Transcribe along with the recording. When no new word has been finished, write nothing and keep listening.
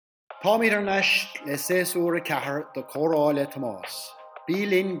Táimid ar nais le séasúr a cethair do Comhrá Le Tomás.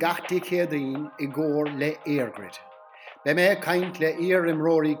 Bílinn gachtaí céadaoin I gcóir le EIRGRID. Be mé caint le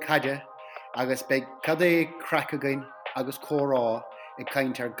imróí caide agus be cad é cracagain agus Comhrá I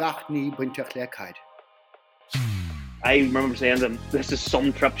caint ar gachnaí buinteach le caid. I remember saying to him, "This is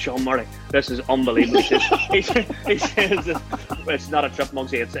some trip, Sean Murray. This is unbelievable." he says, "It's not a trip,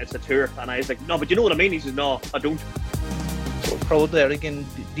 Mugsy. It's a tour." And I was like, "No, but you know what I mean." He says, "No, I don't." So proud there again,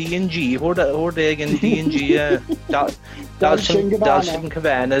 D&G. Who're there again, D&G. Dalshin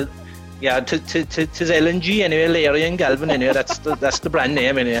Cabana. Yeah, to LNG anyway. Larry and Galvin anyway. That's the brand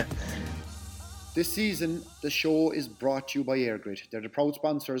name anyway. This season, the show is brought to you by EIRGRID. They're the proud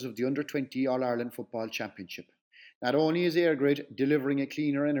sponsors of the Under-20 All-Ireland Football Championship. Not only is EIRGRID delivering a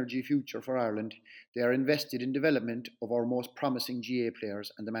cleaner energy future for Ireland, they are invested in development of our most promising GA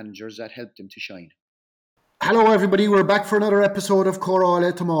players and the managers that help them to shine. Hello everybody, we're back for another episode of Comhrá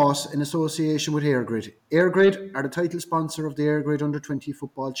Le Tomás in association with EIRGRID. EIRGRID are the title sponsor of the EIRGRID Under-20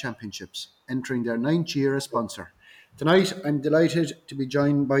 Football Championships, entering their 9th year as sponsor. Tonight, I'm delighted to be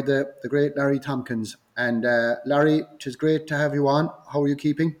joined by the great Larry Tompkins. And Larry, it is great to have you on. How are you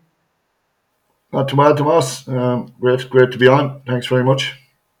keeping? Not too bad, Tomas. Great to be on. Thanks very much.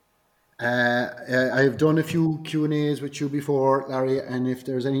 I've done a few Q&As with you before, Larry, and if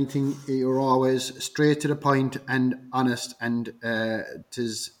there's anything, you're always straight to the point and honest, and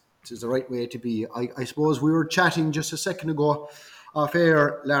tis the right way to be. I suppose we were chatting just a second ago off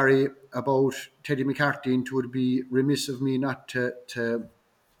air, Larry, about Teddy McCarthy, and it would be remiss of me not to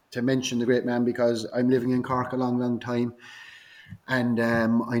mention the great man, because I'm living in Cork a long time. And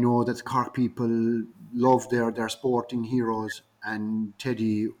I know that Cork people love their sporting heroes, and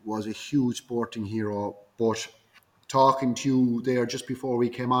Teddy was a huge sporting hero. But talking to you there just before we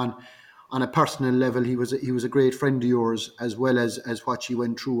came on a personal level, he was a great friend of yours, as well as what you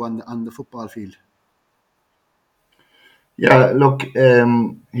went through on the football field. Yeah, look,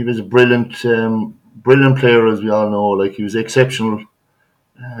 he was a brilliant player, as we all know. Like, he was exceptional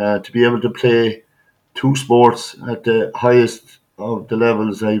to be able to play two sports at the highest of the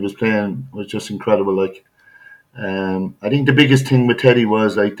levels that he was playing was just incredible. Like, I think the biggest thing with Teddy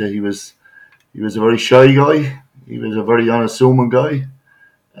was like that he was a very shy guy. He was a very unassuming guy.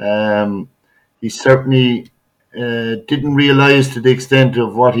 He certainly didn't realise to the extent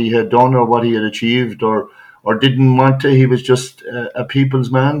of what he had done or what he had achieved, or didn't want to. He was just a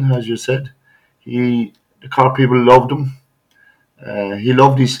people's man, as you said. The Cork people loved him. He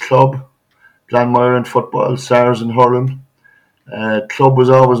loved his club, Glanmire in football, SARS in hurling. Club was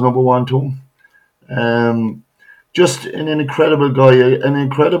always number one to him. Just an incredible guy, an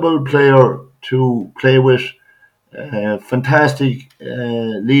incredible player to play with. Fantastic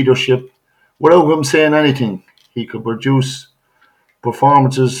leadership. Without him saying anything, he could produce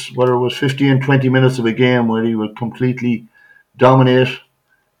performances, whether it was 50 and 20 minutes of a game, where he would completely dominate.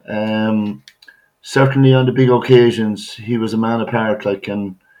 Certainly on the big occasions, he was a man apart.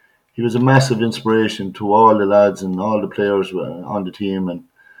 And he was a massive inspiration to all the lads and all the players on the team. And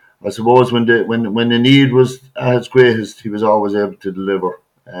I suppose when the need was at its greatest, he was always able to deliver.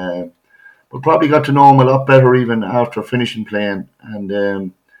 But probably got to know him a lot better even after finishing playing.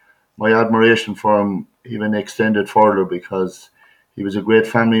 And my admiration for him even extended further, because he was a great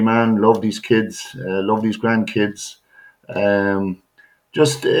family man, loved his kids, loved his grandkids.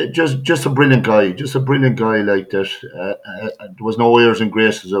 Just a brilliant guy, like that. There was no airs and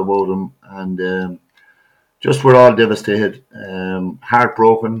graces about him, and just we're all devastated,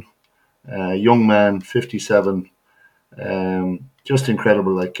 heartbroken. Young man, 57, just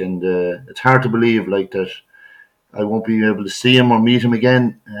incredible. Like, and it's hard to believe like that I won't be able to see him or meet him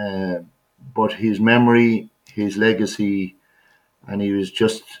again. But his memory, his legacy, and he was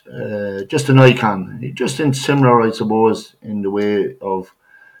just an icon. Just in similar, I suppose, in the way of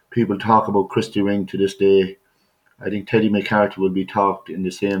people talk about Christy Ring to this day. I think Teddy McCarthy will be talked in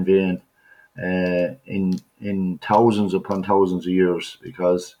the same vein in thousands upon thousands of years,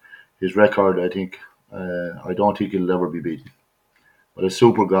 because his record, I don't think it'll ever be beaten. But a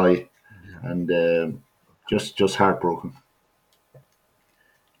super guy, and just heartbroken.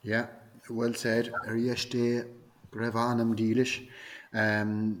 Yeah, well said.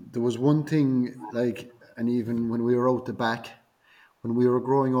 There was one thing, like, and even when we were out the back, when we were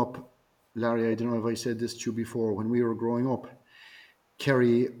growing up, Larry, I don't know if I said this to you before, when we were growing up,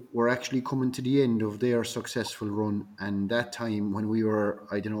 Kerry were actually coming to the end of their successful run. And that time when we were,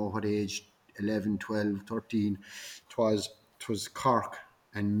 I don't know what age, 11, 12, 13, it was Cork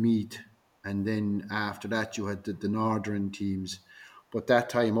and Meath. And then after that, you had the northern teams. But that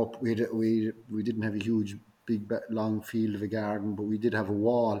time up, we didn't have a huge, big, long field of a garden, but we did have a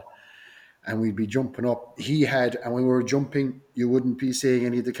wall. and we'd be jumping up. And when we were jumping, you wouldn't be saying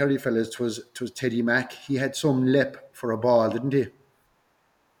any of the Kerry fellas. Twas Teddy Mack. He had some lip for a ball, didn't he?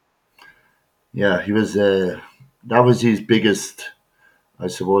 Yeah, he was. That was his biggest, I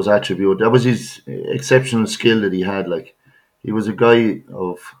suppose, attribute. That was his exceptional skill that he had. Like, he was a guy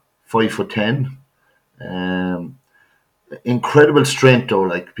of 5'10". Um, Incredible strength though.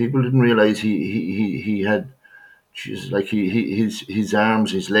 Like, people didn't realize he had. Like, his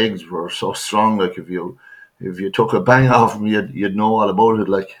arms, his legs were so strong. Like, if you took a bang off him, you'd know all about it.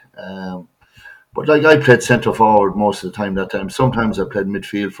 Like, but like, I played centre forward most of the time that time. Sometimes I played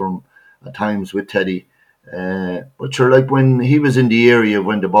midfield from at times with Teddy. But sure, like, when he was in the area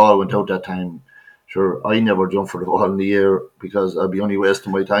when the ball went out that time, sure, I never jumped for the ball in the air because I'd be only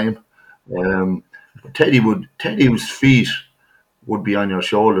wasting my time. But Teddy's feet would be on your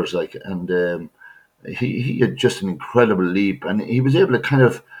shoulders, like, and he had just an incredible leap, and he was able to kind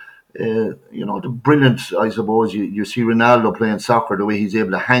of, the brilliant, I suppose, you see Ronaldo playing soccer, the way he's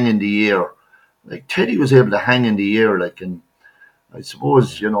able to hang in the air. Like, Teddy was able to hang in the air, like, and I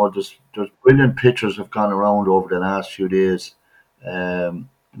suppose, there's brilliant pictures have gone around over the last few days. And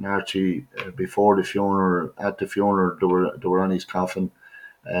actually, before the funeral, at the funeral, they were on his coffin,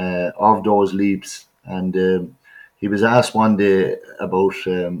 of those leaps. And he was asked one day about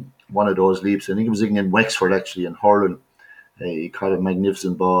one of those leaps. I think it was in Wexford, actually, in hurling. He caught a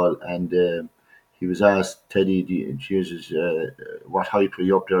magnificent ball, and he was asked, Teddy, Jesus, what height were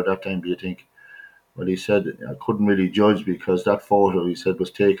you up there at that time, do you think? Well, he said, I couldn't really judge because that photo, he said,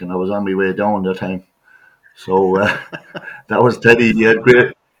 was taken. I was on my way down that time. So that was Teddy. He had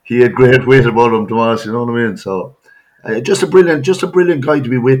great weight about him, Tomas. You know what I mean? So just a brilliant guy to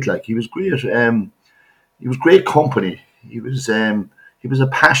be with. Like, he was great. He was great company. He was a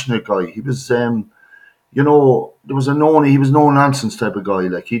passionate guy. He was he was no nonsense type of guy.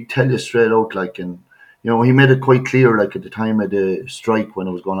 Like, he'd tell you straight out, like, and he made it quite clear, like, at the time of the strike when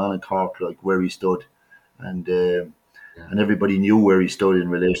it was going on in Cork, like, where he stood, and everybody knew where he stood in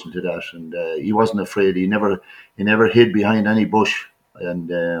relation to that, and he wasn't afraid. He never hid behind any bush,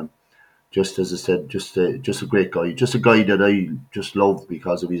 and just as I said, just a great guy, just a guy that I just loved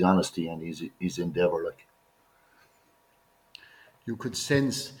because of his honesty and his endeavour, like. You could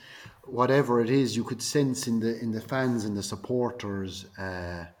sense whatever it is. You could sense in the fans and the supporters.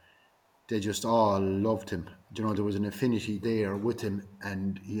 They just all loved him. There was an affinity there with him,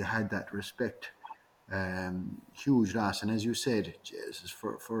 and he had that respect. Huge loss, and as you said, Jesus,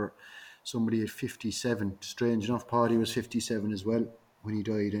 for somebody at 57, strange enough, Paddy was 57 as well when he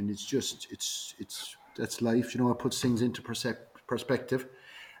died, and it's that's life. It puts things into perspective.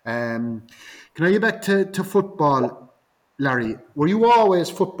 Can I get back to football, Larry? Were you always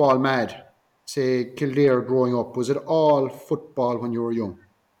football mad? Say Kildare growing up, was it all football when you were young?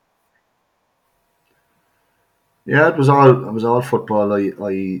 Yeah, it was all football.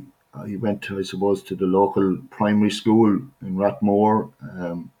 I went to, I suppose, to the local primary school in Rathmore.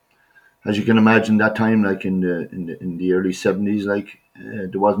 As you can imagine, that time, like, in the early '70s, like,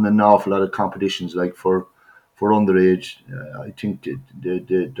 there wasn't an awful lot of competitions, like, for underage. I think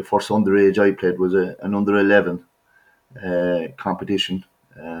the first underage I played was an under 11 competition.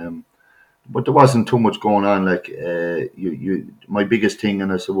 But there wasn't too much going on. Like, my biggest thing,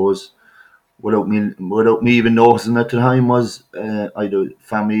 and I suppose, without me even noticing at the time, was I had a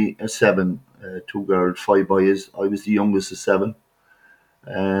family of seven, two girls, five boys. I was the youngest of seven,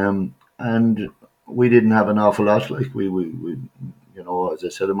 and we didn't have an awful lot. Like, we as I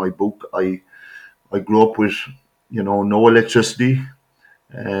said in my book, I grew up with no electricity,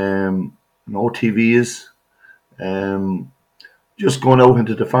 no TVs, just going out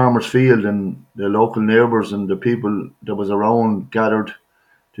into the farmer's field, and the local neighbours and the people that was around gathered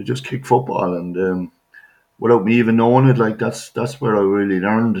to just kick football, and without me even knowing it, like, that's where I really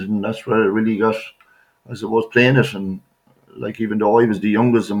learned, and that's where I really got, I suppose, playing it. And, like, even though I was the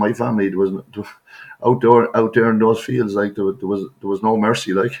youngest in my family, there was out there in those fields, like, there was no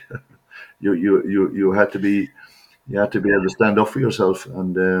mercy. Like, you had to be able to stand up for yourself,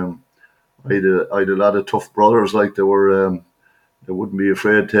 and I had a lot of tough brothers, like, they wouldn't be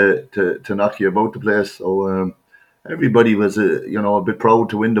afraid to knock you about the place. So everybody was a bit proud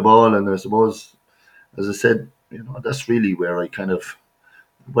to win the ball, and I suppose, as I said, that's really where I kind of,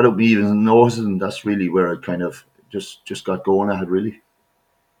 without me even noticing, that's really where I kind of just got going at it, really.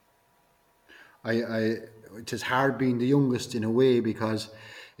 It is hard being the youngest in a way, because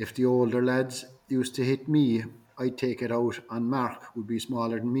if the older lads used to hit me, I'd take it out on Mark, who'd be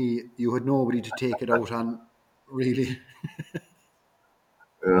smaller than me. You had nobody to take it out on, really.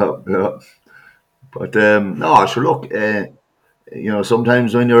 Yeah, yeah. But no, sure. Look,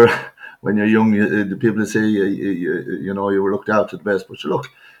 sometimes when you're when you're young, the people say you know you were looked after the best. But look,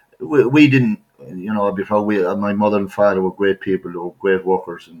 we didn't. You know, before my mother and father were great people, they were great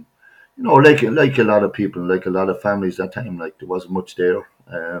workers, and you know, like a lot of people, like a lot of families that time, like there wasn't much there.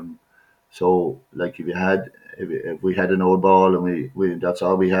 So like if we had an old ball and we that's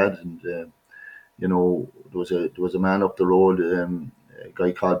all we had, and you know there was a man up the road, a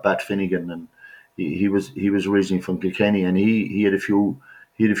guy called Bat Finnegan, and he was originally from Kilkenny, and he had a few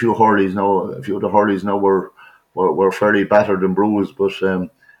hurleys now. A few of the hurleys now were fairly battered and bruised, but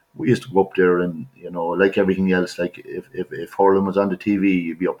we used to go up there, and you know, like everything else, like if hurling was on the TV,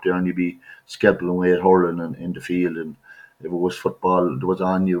 you'd be up there and you'd be scalping away at hurling in the field, and if it was football that was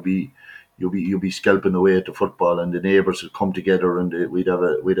on, you'll be scalping away at the football, and the neighbours would come together, and we'd have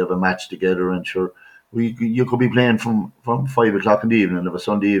a match together, and sure, you could be playing from 5 o'clock in the evening of a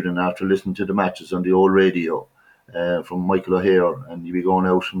Sunday evening after listening to the matches on the old radio, from Michael O'Hare, and you'd be going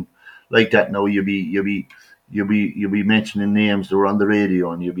out and like that. Now you'll be mentioning names that were on the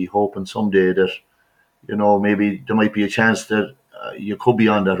radio, and you'll be hoping someday that you know maybe there might be a chance that you could be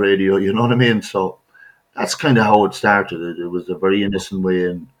on that radio. You know what I mean? So that's kind of how it started. It was a very innocent way,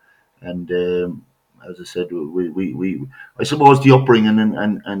 and as I said, we I suppose the upbringing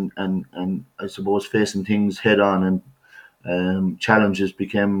and I suppose facing things head on and challenges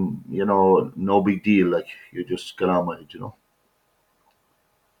became you know no big deal. Like you just get on with it, you know.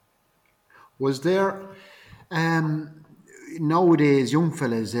 Was there um, nowadays young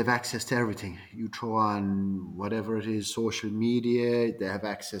fellas have access to everything. You throw on whatever it is, social media. They have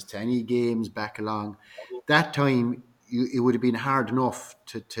access to any games back along. That time, it would have been hard enough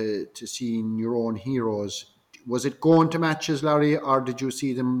to see your own heroes. Was it going to matches, Larry, or did you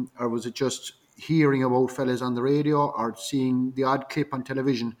see them, or was it just hearing about fellas on the radio or seeing the odd clip on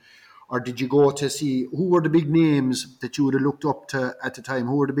television? Or did you go to see who were the big names that you would have looked up to at the time?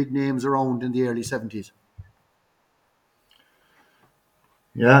 Who were the big names around in the early 70s?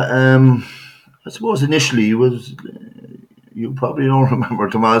 Yeah, I suppose initially it was. You probably don't remember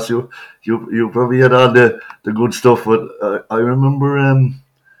Tomas. You probably had all the good stuff, but I remember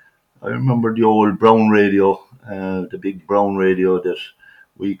the old brown radio, the big brown radio that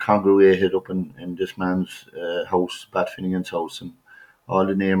we congregated up in this man's house, Bat Finnegan's house, and all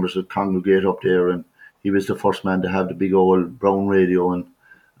the neighbours would congregate up there, and he was the first man to have the big old brown radio,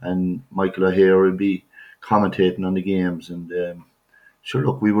 and Michael O'Hare would be commentating on the games, and sure,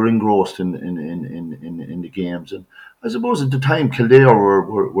 look, we were engrossed in the games, and I suppose at the time Kildare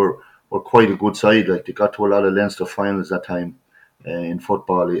were quite a good side. Like they got to a lot of Leinster finals that time in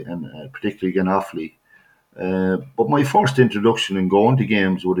football, and particularly again Offaly. But my first introduction in going to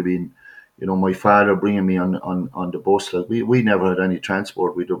games would have been, you know, my father bringing me on the bus. Like we never had any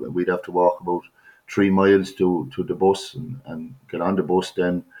transport. We'd have to walk about 3 miles to the bus and get on the bus.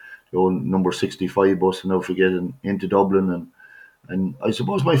 Then the old number 65 bus, and I'll forget, into Dublin, and I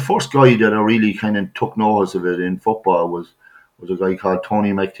suppose my first guy that I really kind of took notice of it in football was a guy called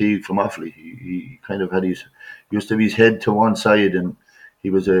Tony McTeague from Offaly. He kind of had he used to have his head to one side, and he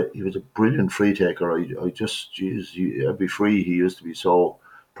was a brilliant free taker. I just, geez, every free he used to be so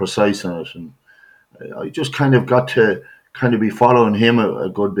precise on it, and I just kind of got to kind of be following him a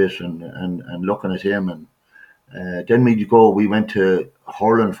good bit, and looking at him, and then we went to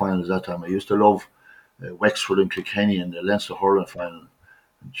hurling finals that time. I used to love Wexford and Kilkenny in the Leinster hurling final.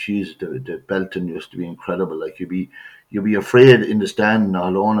 And jeez, the belting used to be incredible. Like you'd be afraid in the stand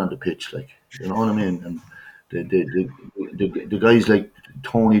alone on the pitch, like you know what I mean. And the guys like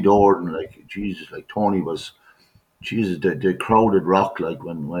Tony Dorden, like Jesus, like Tony was Jesus. The crowd had rocked like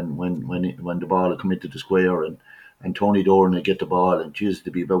when the ball had come into the square, and Tony Dorden would get the ball, and Jesus,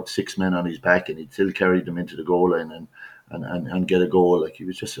 there'd be about 6 men on his back, and he'd still carry them into the goal line and get a goal. Like he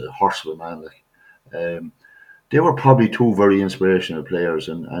was just a horse of a man. Like um, they were probably two very inspirational players,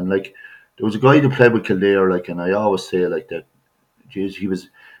 and like there was a guy that played with Kildare, like, and I always say like that. Geez, he was.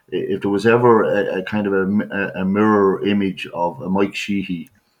 If there was ever a kind of a mirror image of a Mike Sheehy,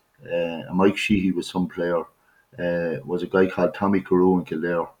 Mike Sheehy was some player. Was a guy called Tommy Carew in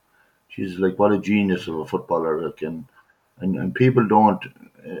Kildare. She's like what a genius of a footballer, like, and people don't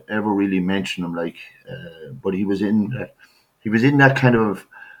ever really mention him, like, but he was in that kind of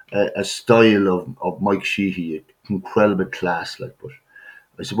a style of Mike Sheehy, incredible class, like, but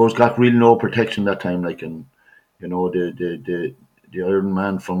I suppose got really no protection that time, like, and you know the Iron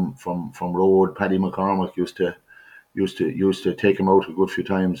Man from Road, Paddy McCormack used to take him out a good few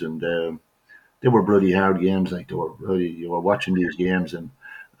times, and they were bloody hard games. Like they were bloody, you were watching these games, and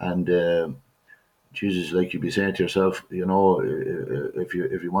Jesus, like you'd be saying to yourself, you know, if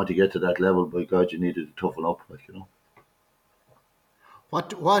you want to get to that level, by God, you needed to toughen up, like you know.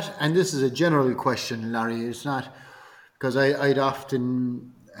 What, and this is a general question, Larry. It's not because I'd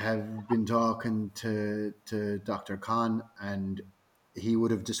often have been talking to Dr. Khan, and he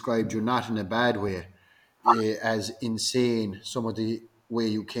would have described you not in a bad way, as insane. Some of the way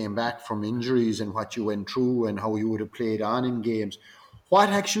you came back from injuries and what you went through and how you would have played on in games. What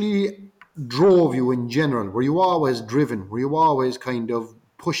actually drove you in general? Were you always driven? Were you always kind of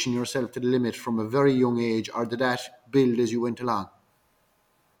pushing yourself to the limit from a very young age, or did that build as you went along?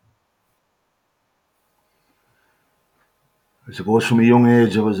 I suppose from a young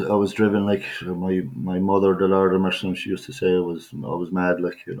age, I was driven like my mother, the Lord of mercy, she used to say I was mad,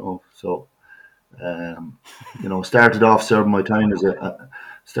 like, So um, started off serving my time as a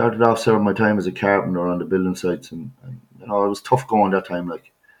carpenter on the building sites, and it was tough going that time.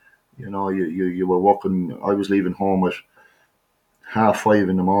 Like, you were walking. I was leaving home at 5:30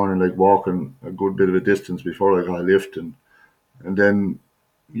 in the morning, like walking a good bit of a distance before I got a lift, and then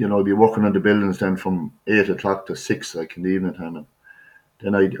I'd be working on the buildings then from 8 o'clock to 6, like in the evening time. And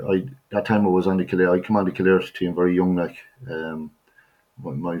then I that time I was on the Kildare. I came on the Kildare team very young, like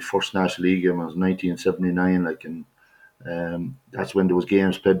my first National League game was 1979, like, and that's when there was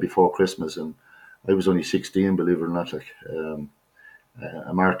games played before Christmas, and I was only 16, believe it or not. Like,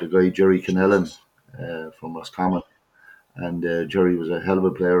 I marked a guy, Jerry Kennellan, from Roscommon, and Jerry was a hell of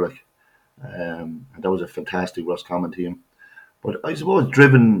a player, like, and that was a fantastic Roscommon team. But I suppose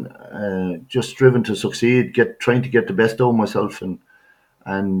just driven to succeed, trying to get the best out of myself,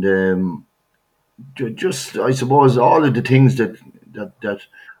 and just I suppose all of the things that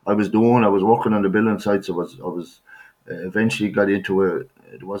I was doing. I was working on the building sites. I was eventually got into it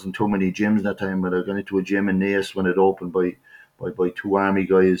wasn't too many gyms that time, but I got into a gym in Naas when it opened by two army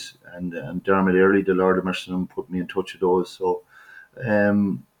guys, and Dermot Early, the Lord of mercy, put me in touch with those. So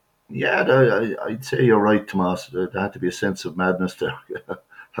um, yeah, I'd say you're right, Tomas. There had to be a sense of madness there.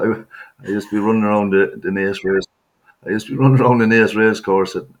 I used to be running around the Naas race. I used to be running around the Naas race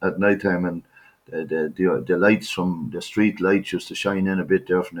course at night time, and the lights from the street lights used to shine in a bit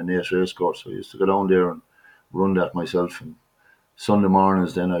there from the Naas race course. So I used to go down there and run that myself. And Sunday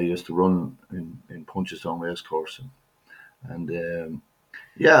mornings, then I used to run in Punchestown race course, and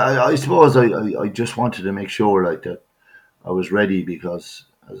yeah, I suppose I just wanted to make sure like that I was ready because,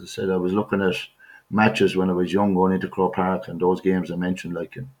 as I said, I was looking at matches when I was young going into Crow Park and those games I mentioned,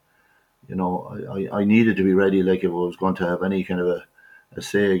 like, and I needed to be ready, like, if I was going to have any kind of a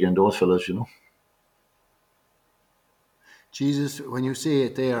say against those fellas. Jesus, when you say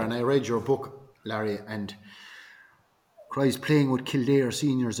it there, and I read your book, Larry, and Christ, playing with Kildare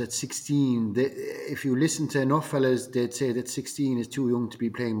seniors at 16. If you listen to enough fellas, they'd say that 16 is too young to be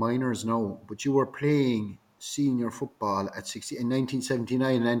playing minors now. But you were playing senior football at 16 in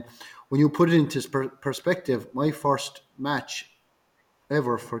 1979. And when you put it into perspective, my first match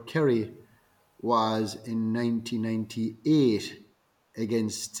ever for Kerry was in 1998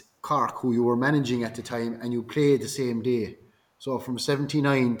 against Cork, who you were managing at the time, and you played the same day. So from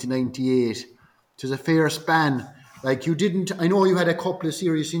 79 to 98, it was a fair span. Like, you didn't, I know you had a couple of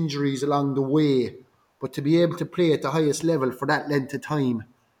serious injuries along the way, but to be able to play at the highest level for that length of time,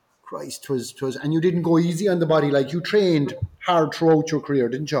 Christ, twas, and you didn't go easy on the body. Like, you trained hard throughout your career,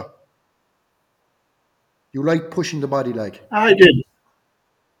 didn't you? You liked pushing the body, like. I did.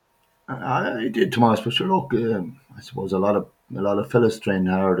 I did, Tomas. But sure, look, I suppose a lot of fellas trained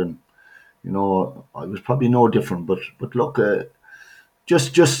hard, and I was probably no different. But look,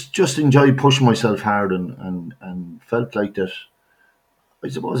 just enjoy pushing myself hard, and felt like that. I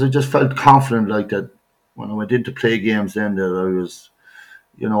suppose I just felt confident like that when I went into play games. Then that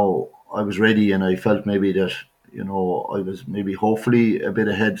I was ready, and I felt maybe that I was maybe hopefully a bit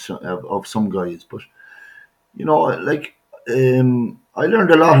ahead of some guys. But like, I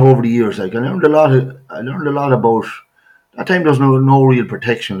learned a lot over the years. Like, I learned a lot about that time. There's no real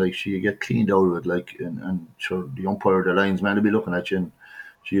protection. Like, so you get cleaned out of it. Like, and sure, the umpire, the linesman will be looking at you, and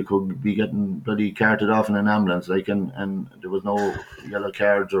so you could be getting bloody carted off in an ambulance. Like, and there was no yellow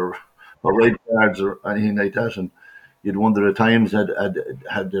cards or red cards or anything like that. And you'd wonder at times had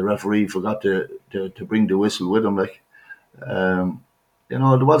the referee forgot to bring the whistle with him. Like, there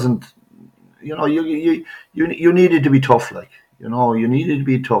wasn't. You needed to be tough, like, you needed to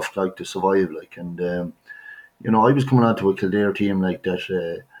be tough, like, to survive, like, and I was coming onto a Kildare team like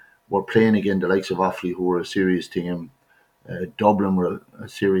that, were playing again the likes of Offaly, who were a serious team. Dublin were a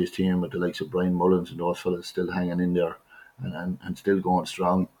serious team with the likes of Brian Mullins and those fellas still hanging in there, and still going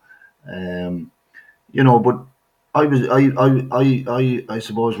strong. Um, but I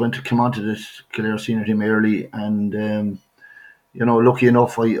suppose went to come onto this Kildare senior team early, and lucky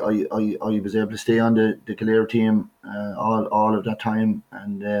enough, I was able to stay on the Kildare team all of that time,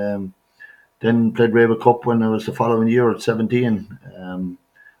 and then played Raven Cup when I was the following year at 17.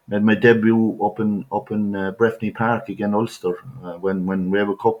 Made my debut up in Breffni Park against Ulster when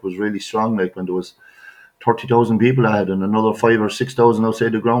Raven Cup was really strong, like when there was 30,000 people I had, and another 5 or 6,000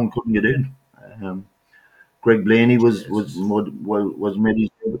 outside the ground couldn't get in. Um, Greg Blaney Jesus. was made his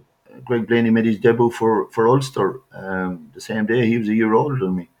Greg Blaney made his debut for Ulster the same day. He was a year older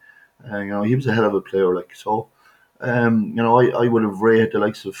than me. He was a hell of a player. Like so, I would have rated the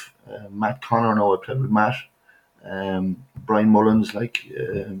likes of Matt Connor. Now I played with Matt, Brian Mullins. They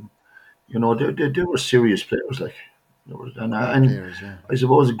were serious players. Like, Great and players, yeah. I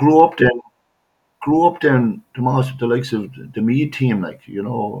suppose grew up then, Tomas, with the likes of the Mead team, like,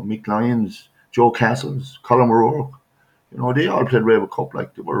 Mick Lyons, Joe Castles, Colin O'Rourke. They all played Raven Cup,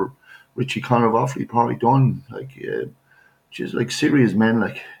 like they were Richie Connor Offaly, Parry Dunn, like, just like serious men,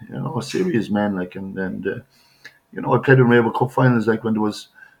 like, serious men, like, I played in Raven Cup finals, like when there was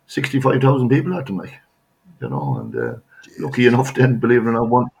 65,000 people at them, like, and lucky Jesus. enough then, believe it or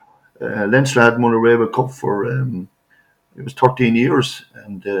not, Leinster hadn't won a Raven Cup for it was 13 years,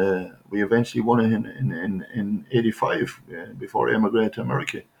 and we eventually won it in '85 before I emigrated to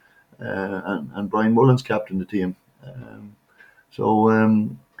America, and Brian Mullins captained the team. So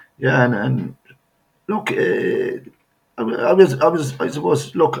yeah, and look, I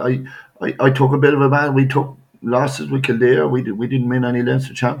suppose, look, I took a bit of a man. We took losses with Kildare. We didn't win any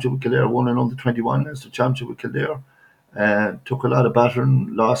Leinster championship with Kildare. Won an under-21 Leinster championship with Kildare. Took a lot of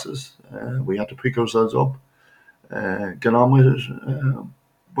battering losses. We had to pick ourselves up, get on with it.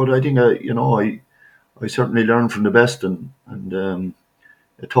 But I think I certainly learned from the best, and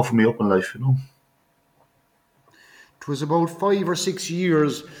it toughened me up in life. It was about 5 or 6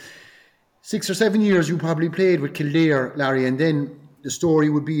 years, 6 or 7 years you probably played with Kildare, Larry, and then the story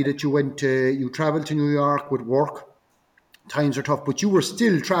would be that you travelled to New York with work. Times are tough, but you were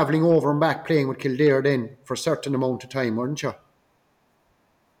still travelling over and back playing with Kildare then for a certain amount of time, weren't you?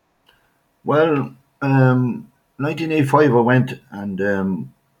 Well, 1985 I went, and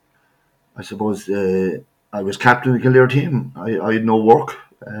I suppose I was captain of the Kildare team. I had no work.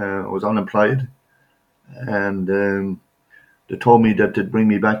 I was unemployed, and they told me that they'd bring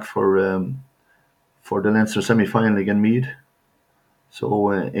me back for the Leinster semi-final against Meath. So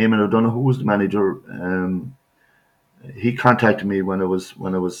Eamon O'Donoghue was the manager. He contacted me when I was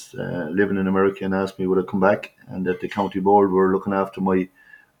living in America and asked me would I come back, and that the county board were looking after my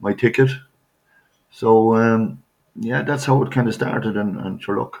ticket. So yeah, that's how it kind of started. And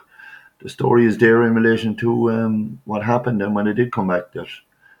sure, look, the story is there in relation to what happened, and when I did come back, that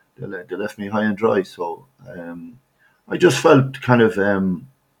they left me high and dry. So I just felt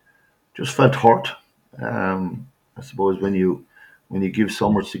just felt hurt. I suppose when you give so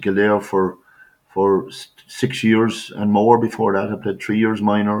much to Kildare for 6 years and more before that, I played 3 years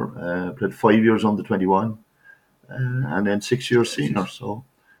minor, played 5 years under 21, and then 6 years senior. Jesus. So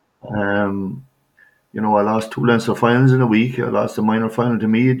um, I lost two Leinster finals in a week. I lost the minor final to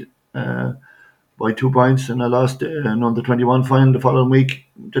Meath by 2 points, and I lost an under 21 final the following week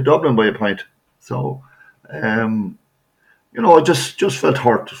to Dublin by a point. So um, I just felt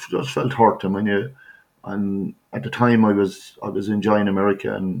hurt. Just felt hurt. And at the time I was enjoying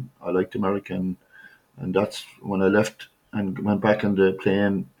America, and I liked America, and that's when I left and went back into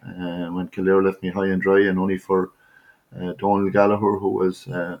playing. When Kildare left me high and dry, and only for Donald Gallagher, who was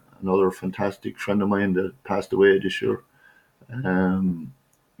another fantastic friend of mine that passed away this year. Um,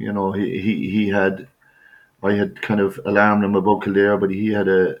 he had I had kind of alarmed him about Kildare, but he had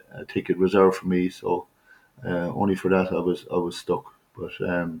a ticket reserved for me, so only for that I was stuck. But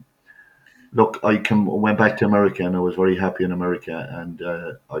look, went back to America, and I was very happy in America, and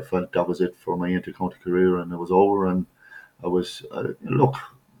I felt that was it for my intercounty career, and it was over. And I was I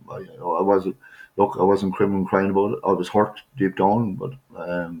wasn't I wasn't cribbing crying about it. I was hurt deep down, but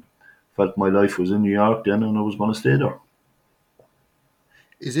felt my life was in New York then, and I was going to stay there.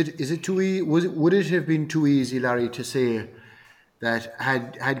 Is it too would it have been too easy, Larry, to say that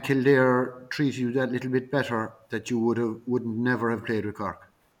had Kildare treated you that little bit better, that you wouldn't never have played with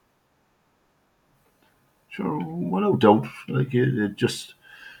Cork? Sure, without doubt. Like it just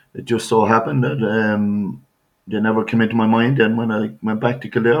so happened that they never came into my mind. And when I went back to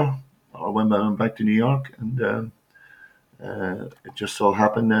Kildare, or when I went back to New York, and it just so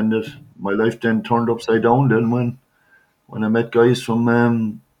happened then that my life then turned upside down. Then when I met guys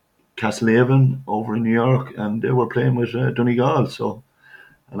from Castlehaven over in New York, and they were playing with Donegal,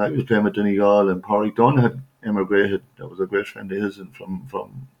 and I was playing with Donegal, and Parry Dunn had emigrated. That was a great friend of his, and from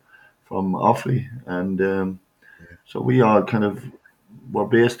Offaly, and So we all kind of were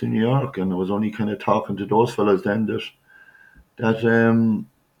based in New York, and I was only kind of talking to those fellas then that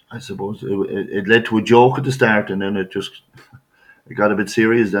I suppose it led to a joke at the start, and then it got a bit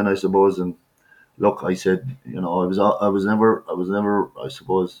serious then, I suppose. And look, I said, I was never, I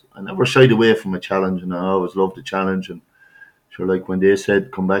suppose, I never shied away from a challenge, and I always loved the challenge. And sure, like when they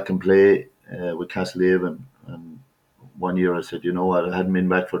said come back and play with Castlehaven, and one year I said, you know what, I hadn't been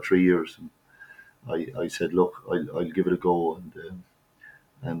back for 3 years, and I said, look, I'll give it a go,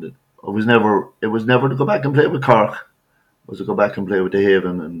 and it was never to go back and play with Cork. It was to go back and play with the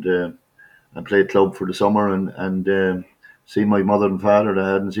Haven and play club for the summer and see my mother and father that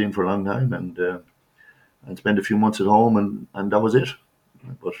I hadn't seen for a long time and spend a few months at home and that was it.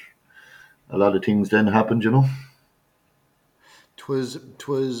 But a lot of things then happened, you know. Twas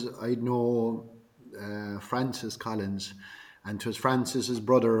I know Francis Collins, and 'twas Francis's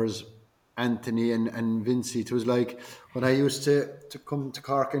brothers Anthony and Vincy. It was like when I used to come to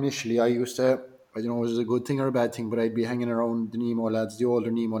Cork initially, I don't know, it was a good thing or a bad thing, but I'd be hanging around the Nemo lads, the older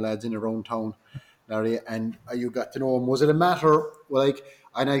Nemo lads in around town, Larry, and you got to know them. Was it a matter, like,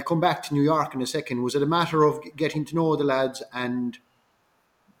 and I'll come back to New York in a second, was it a matter of getting to know the lads and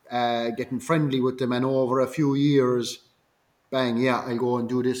getting friendly with them, and over a few years, bang, yeah, I'll go and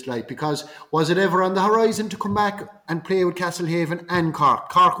do this, like, because was it ever on the horizon to come back and play with Castlehaven and Cork?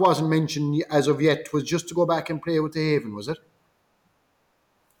 Cork wasn't mentioned as of yet, it was just to go back and play with the Haven, was it?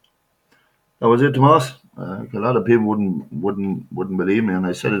 That was it, Tomas. A lot of people wouldn't believe me, and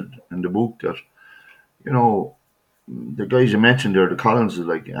I said it in the book that, you know, the guys you mentioned there, the Collinses,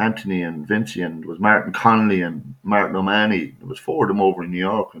 like Anthony and Vincy, and there was Martin Connolly and Martin O'Mahony. There was four of them over in New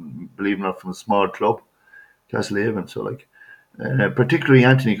York, and believe it or not, from a small club, Castlehaven. So, like, particularly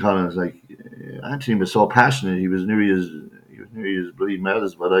Anthony Collins, like, Anthony was so passionate. He was nearly as bloody mad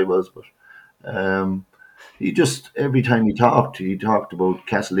as what I was, but he just, every time he talked about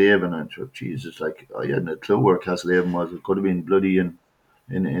Castlehaven, and sure, Jesus, like, I hadn't a clue where Castlehaven was. It could have been bloody in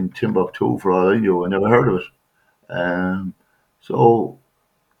Timbuktu for all I knew. I never heard of it. So,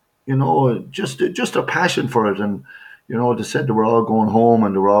 you know, just a passion for it, and you know, they said they were all going home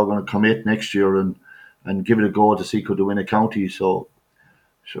and they were all going to commit next year and give it a go to see could they win a county. So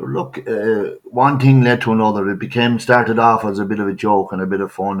look, one thing led to another. It started off as a bit of a joke and a bit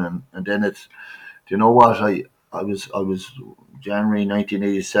of fun, and then it's, do you know what, I was January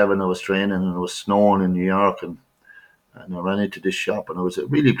 1987. I was training and it was snowing in New York, and I ran into this shop, and I was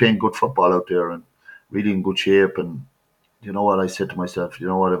really playing good football out there and really in good shape. And you know what, I said to myself, you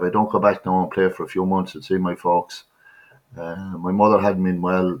know what, if I don't go back now and play for a few months and see my folks, my mother hadn't been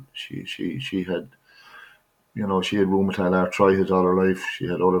well. She had, you know, she had rheumatoid arthritis all her life. She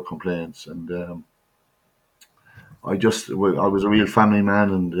had other complaints, and I was a real family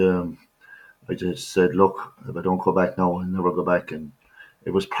man, and I just said, look, if I don't go back now, I'll never go back. And it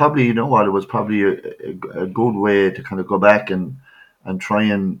was probably, you know what, it was probably a good way to kind of go back and try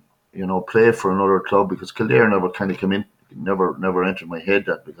and, you know, play for another club, because Kildare never kind of came in, never entered my head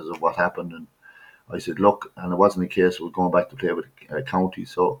that because of what happened. And I said, look, and it wasn't the case, I was going back to play with a county.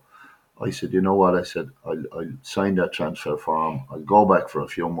 So I said, you know what, I said, I'll sign that transfer form, I'll go back for a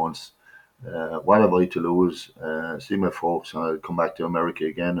few months. What have I to lose? See my folks, and I'll come back to America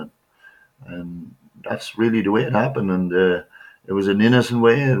again. And that's really the way it happened. And it was an innocent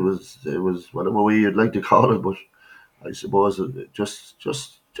way. It was whatever way you'd like to call it, but I suppose it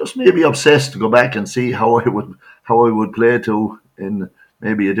just made me obsessed to go back and see how I would play to in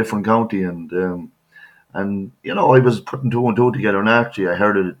maybe a different county. And you know, I was putting two and two together. And actually, I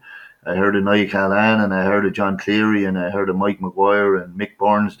heard of Niall Callan, and I heard of John Cleary, and I heard of Mike Maguire and Mick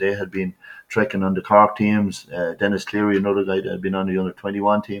Burns. They had been trekking on the Cork teams. Dennis Cleary, another guy that had been on the under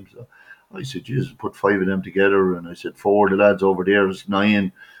 21 team. So I said, Jesus, put five of them together. And I said, four of the lads over there is 9.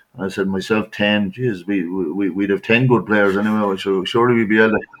 And I said, myself 10. Jeez, we'd have 10 good players anyway. So surely we'd be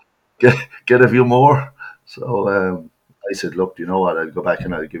able to get a few more. So I said, look, you know what? I'll go back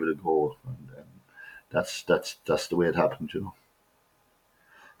and I'll give it a go. And that's the way it happened, you know.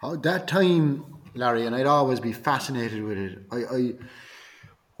 That time, Larry, and I'd always be fascinated with it. I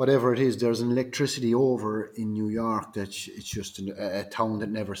whatever it is, there's an electricity over in New York that it's just a town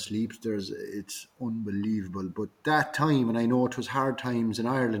that never sleeps. It's unbelievable. But that time, and I know it was hard times in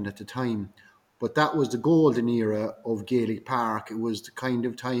Ireland at the time, but that was the golden era of Gaelic Park. It was the kind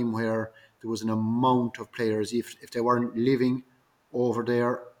of time where there was an amount of players. If they weren't living over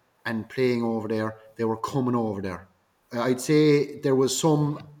there and playing over there, they were coming over there. I'd say there was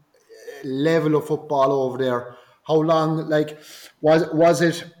some level of football over there. How long, like, was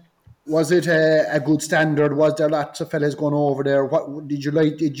it a good standard? Was there lots of fellas going over there? What did you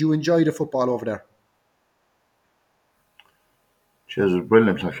like? Did you enjoy the football over there? It was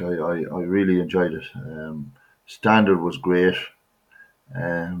brilliant. Like I really enjoyed it. Standard was great.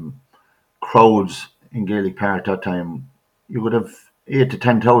 Um, Crowds in Gaelic Park that time, you would have 8 to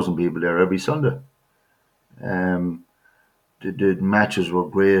 10,000 people there every Sunday. Um, the matches were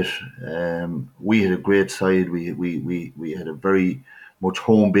great. We had a great side. We had a very much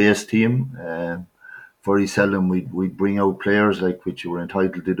home based team. Very seldom we'd bring out players like which you were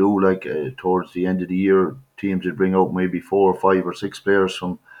entitled to do. Like towards the end of the year, teams would bring out maybe 4 or 5 or 6 players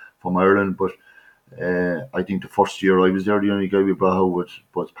from Ireland. But I think the first year I was there, the only guy we brought out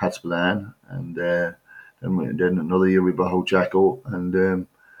was Pat Spillane, and then another year we brought out Jacko, and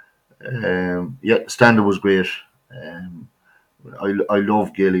yeah, the standard was great. Um, I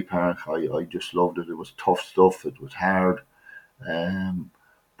love Gaelic Park. I just loved it. It was tough stuff. It was hard. Um,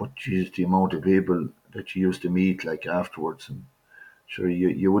 but geez, the amount of people that you used to meet like afterwards, and sure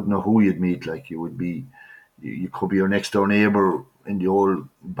you wouldn't know who you'd meet. Like you could be your next door neighbour in the old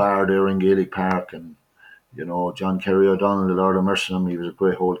bar there in Gaelic Park, and John Kerry O'Donnell, the Lord of Mercy on him, he was a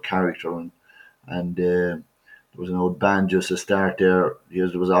great old character, and there was an old band just to start there.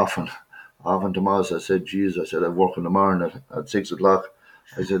 Yes, there was often Tomas. I said, "Geez," I said, "I work in the morning at 6 o'clock."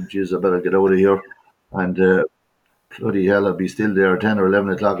 I said, "Geez, I better get out of here," and bloody hell, I'd be still there at 10 or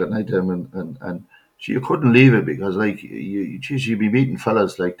 11 o'clock at night time, and you couldn't leave it because like geez, you'd be meeting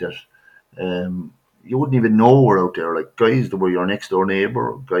fellas like that. Um, you wouldn't even know were out there, like guys that were your next door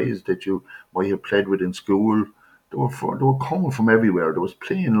neighbour, guys that you might have played with in school. They were coming from everywhere. There was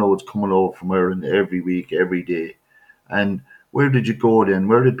plane loads coming over from Ireland every week, every day. And where did you go then?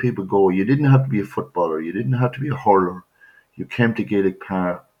 Where did people go? You didn't have to be a footballer. You didn't have to be a hurler. You came to Gaelic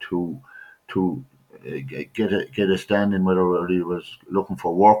Park to get a standing, whether he was looking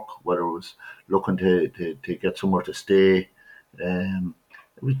for work, whether it was looking to get somewhere to stay.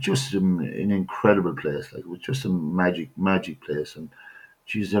 It was just an incredible place. Like it was just a magic place. And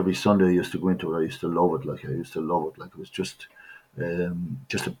geez, every Sunday I used to go into it. I used to love it. Like I used to love it. Like it was just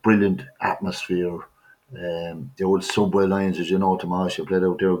a brilliant atmosphere. The old subway lines, as you know, Tomas, you played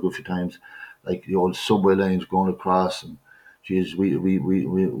out there a good few times. Like the old subway lines going across, and geez, we'd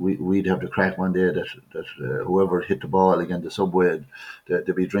have the crack one day that whoever hit the ball against the subway,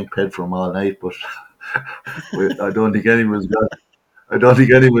 there'd be drink paid for them all night. But I don't think anyone's got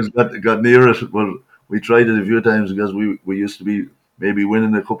near it. But we tried it a few times because we used to be maybe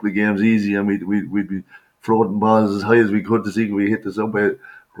winning a couple of games easy, and we'd be floating balls as high as we could to see if we hit the subway,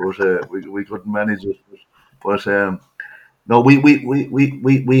 but we couldn't manage it. But no, we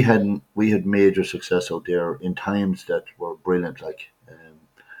had major success out there in times that were brilliant. Like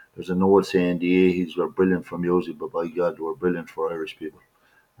there's an old saying, the 80s were brilliant for music, but by God, they were brilliant for Irish people.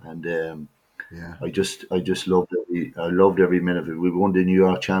 And Yeah. I just loved every minute of it. We won the New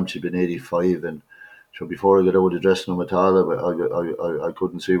York Championship in '85, and so before I got out of the dressing room at all, I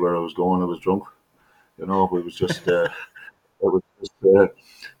couldn't see where I was going. I was drunk, it was just it was just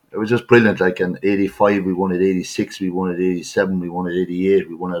it was just brilliant. Like in '85, we won it. '86, we won it. '87, we won it. '88,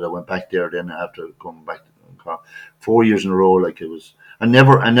 we won it. I went back there then after coming back to Cork. 4 years in a row. Like it was, I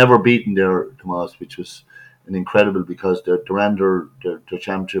never beaten there, Tomas, which was an incredible because they ran their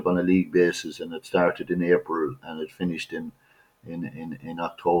championship on a league basis, and it started in April and it finished in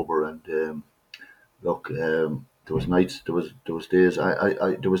October. And look, there was nights, there was days.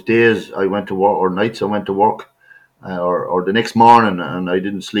 There was days I went to work, or nights I went to work, or the next morning, and I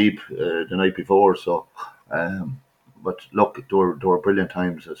didn't sleep the night before. So, but look, they were brilliant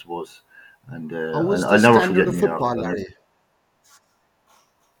times, I suppose, and How was the I'll never standard forget of New York. football, Larry?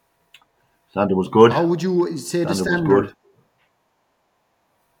 Standard was good. How would you say the Standard was standard?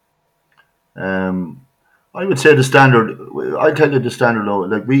 good. Um, I would say the standard. I tell you the standard. Though,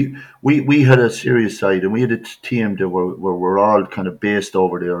 like we had a serious side, and we had a team that were all kind of based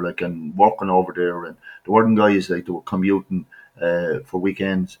over there, like and working over there, and there weren't guys like they were commuting for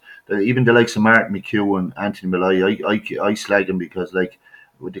weekends. Even the likes of Martin McHugh and Anthony Malloy, I slag them because like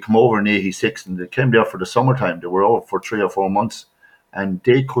when they come over in '86 and they came there for the summertime, they were over for 3 or 4 months, and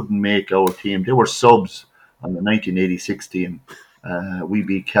they couldn't make our team. They were subs on the 1986 team. We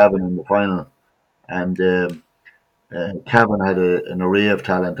beat Cavan in the final, and Cavan had an array of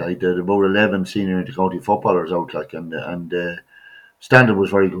talent. I did about 11 senior intercounty footballers out, like, and standard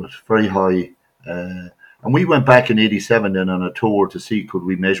was very good, very high. And we went back in '87 then on a tour to see could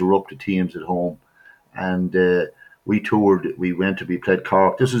we measure up to teams at home, and we toured. We went to be played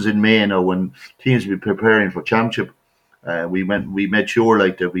Cork. This was in May now when teams were preparing for championship. We made sure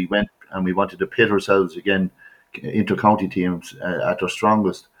like that we went and we wanted to pit ourselves again, inter-county teams at their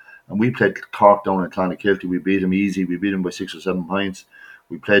strongest. And we played Cork down in Clonakilty. We beat them easy. We beat them by 6 or 7 points.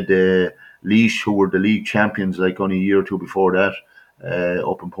 We played Laois, who were the league champions like only a year or two before that.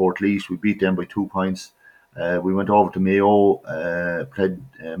 up in Portlaoise. We beat them by 2 points. We went over to Mayo, played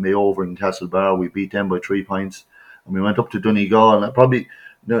Mayo over in Castlebar. We beat them by 3 points. And we went up to Donegal. And probably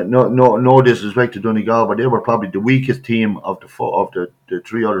no disrespect to Donegal, but they were probably the weakest team of the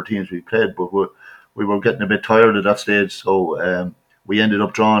 3 other teams we played. But we were getting a bit tired at that stage, so we ended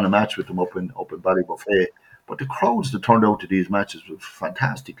up drawing a match with them up in Ballybuffet. But the crowds that turned out to these matches were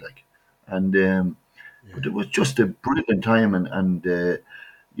fantastic, like, and but it was just a brilliant time, and that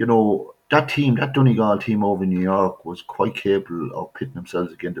team, that Donegal team over in New York, was quite capable of pitting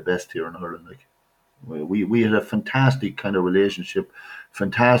themselves against the best here in Ireland, like. We had a fantastic kind of relationship,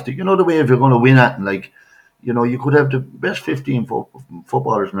 fantastic. You know the way if you're going to win at, and like, you could have the best 15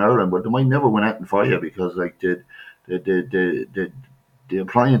 footballers in Ireland, but they might never win at for you because like the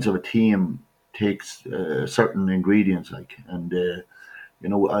appliance of a team takes certain ingredients, like, and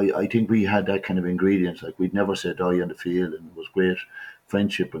I think we had that kind of ingredients. Like, we'd never say die on the field, and it was great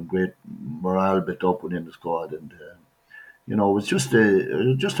friendship and great morale built up within the squad, and. It was just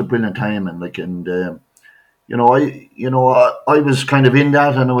a brilliant time, and like, and I was kind of in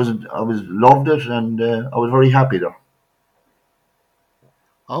that, and I was loved it, and I was very happy there.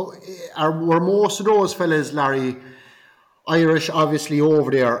 Were most of those fellas, Larry, Irish, obviously, over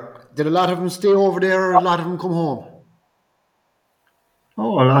there? Did a lot of them stay over there, or a lot of them come home?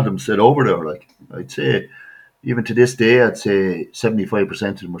 Oh, a lot of them stayed over there. Like, I'd say, even to this day, I'd say 75%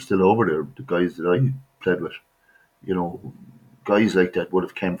 of them are still over there. The guys that I played with. Guys like that would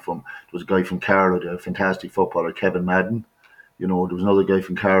have come from. There was a guy from Carlow there, fantastic footballer, Kevin Madden. There was another guy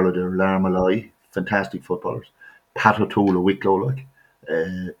from Carlow there, Lar Malloy, fantastic footballers. Pat O'Toole of Wicklow, like.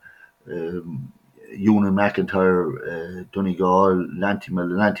 Ewan McIntyre, Donegal, Lanty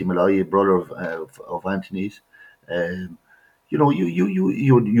Malloy, brother of Anthony's. You had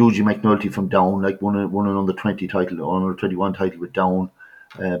Eugene McNulty from Down, like won an under 20 title, under 21 title with Down.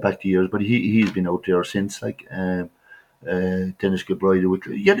 Back to years, but he's been out there since, like. Dennis Gilbride,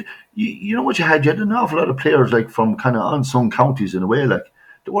 you know what you had? You had an awful lot of players like from kind of unsung counties in a way. Like,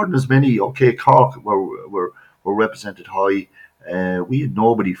 there weren't as many. Okay, Cork were represented high. We had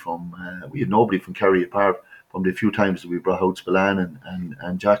nobody from Kerry, apart from the few times that we brought out Spillane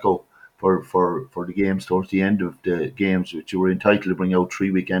and Jacko for the games towards the end of the games, which you were entitled to bring out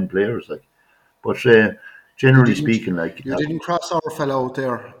 3 weekend players, like. But generally speaking, like, you didn't cross our fellow out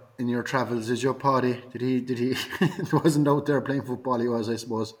there in your travels, is your Paddy? Did he wasn't out there playing football, he was, I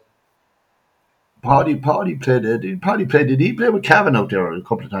suppose. Paddy played. Did he play with Cavan out there a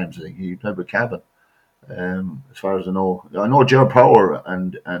couple of times? I think he played with Cavan. As far as I know Ger Power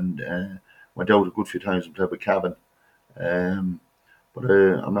and went out a good few times and played with Cavan. But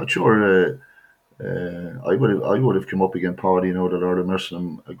I'm not sure. I would have come up against Paddy, that Lord of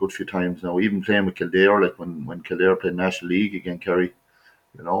Mercy a good few times now. Even playing with Kildare, like when Kildare played National League against Kerry.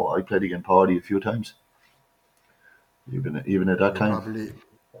 I played against Paddy a few times, even at that time. Probably,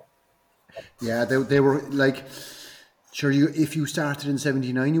 yeah, they were like, sure. If you started in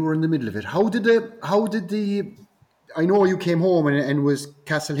 '79, you were in the middle of it. How did the? I know you came home and was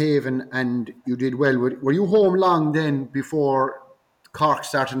Castlehaven, and you did well. Were you home long then before Cork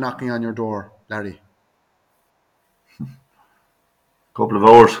started knocking on your door, Larry? Couple of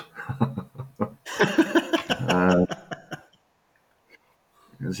hours.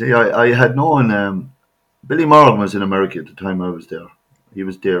 See, I had known Billy Morgan was in America at the time I was there. He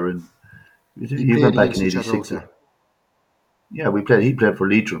was there, and he went back in '86. Yeah, we played. He played for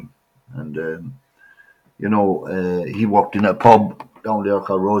Leitrim, and he worked in a pub down there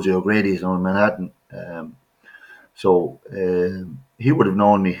called Rosie O'Grady's in Manhattan. So he would have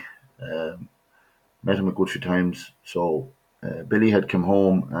known me. Met him a good few times. So Billy had come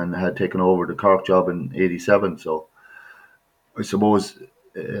home and had taken over the Cork job in '87. So I suppose.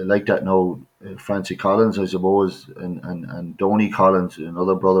 Like that now, Francie Collins, I suppose, and Donny Collins,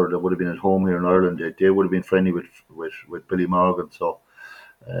 another brother that would have been at home here in Ireland, they would have been friendly with Billy Morgan. So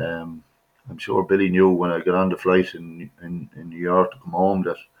I'm sure Billy knew when I got on the flight in New York to come home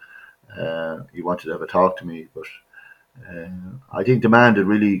that he wanted to have a talk to me. But I think the man that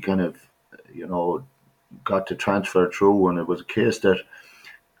really kind of, got to transfer through, and it was a case that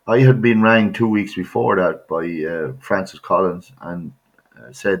I had been rang 2 weeks before that by Francis Collins, and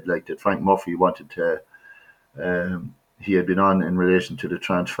said like that Frank Murphy wanted to, he had been on in relation to the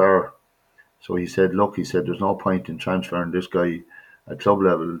transfer. So he said, look, there's no point in transferring this guy at club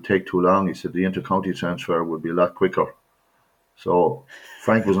level. It'll take too long. He said the inter-county transfer would be a lot quicker. So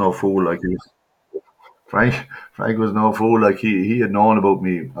Frank was no fool. Like Frank was no fool. Like he had known about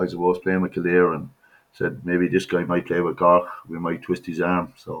me, I suppose, playing with Kildare, and said maybe this guy might play with Cork. We might twist his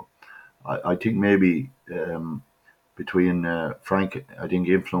arm. So I think maybe between Frank, I think,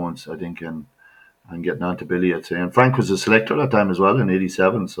 influence, I think, and getting on to Billy, I'd say. And Frank was a selector that time as well in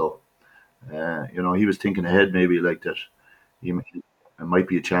 '87, so he was thinking ahead maybe like that. It might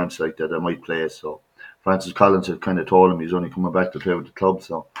be a chance like that I might play. So Francis Collins had kind of told him he's only coming back to play with the club.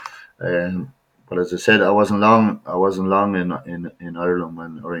 So, but as I said, I wasn't long. In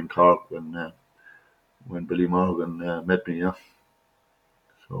Ireland or in Cork when Billy Morgan met me. Yeah.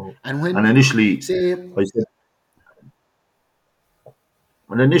 So And and when, initially, say, I said,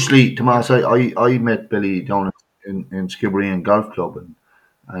 when initially, yeah, Tomas, I met Billy down in Skibbereen Golf Club,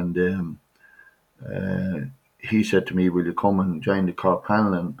 and he said to me, "Will you come and join the Cork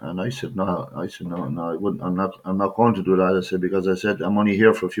panel?" And I said, "No." I said, "No, no, I wouldn't. I'm not going to do that." I said because I said I'm only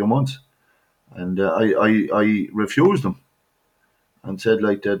here for a few months, and I refused him and said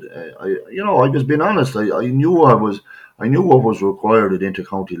like that. I was being honest. I knew what was required at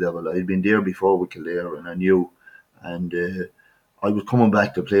intercounty level. I had been there before with Kildare, and I knew, and I was coming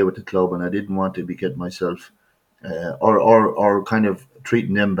back to play with the club, and I didn't want to be getting myself or kind of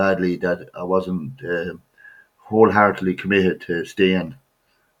treating them badly that I wasn't. Wholeheartedly committed to staying,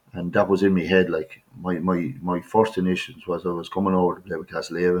 and that was in my head. Like my first initials was I was coming over to play with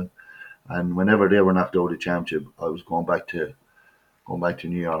Castlehaven, and whenever they were knocked out of the championship, I was going back to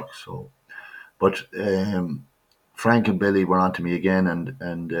New York. So, but Frank and Billy were on to me again,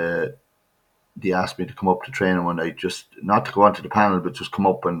 and they asked me to come up to training one night, just not to go onto the panel, but just come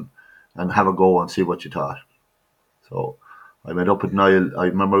up and have a go and see what you thought. So I went up with Niall. I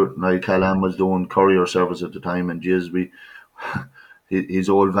remember Niall Callan was doing courier service at the time, and Jizz, his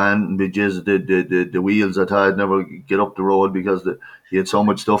old van, and Jizz, the wheels, I thought I'd never get up the road because he had so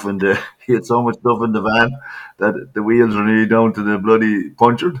much stuff in the he had so much stuff in the van that the wheels were nearly down to the bloody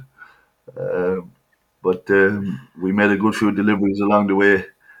punctured. But we made a good few deliveries along the way,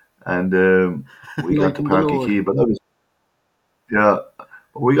 and we got to lighten the Parky load. Key. But yeah,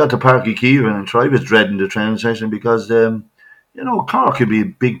 we got to Parky Key, and I was dreading the training session because Cork could be a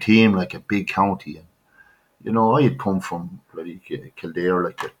big team, like a big county. And, I had come from bloody Kildare,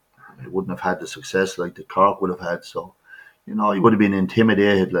 like that. I wouldn't have had the success like the Cork would have had. So, I would have been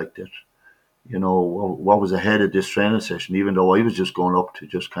intimidated like that. What was ahead of this training session, even though I was just going up to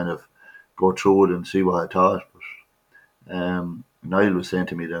just kind of go through it and see what I thought. But Niall was saying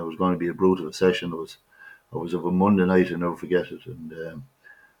to me that it was going to be a brutal session. It was of a Monday night, I'll never forget it. And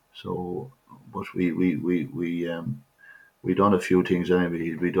so, but we done a few things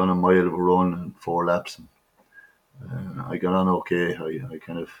anyway. We done a mile of a run and 4 laps. And I got on okay. I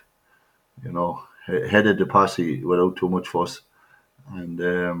kind of, headed the posse without too much fuss. And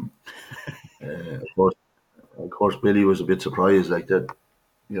of course, Billy was a bit surprised like that.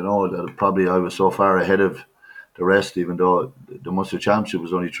 That probably I was so far ahead of the rest, even though the Munster Championship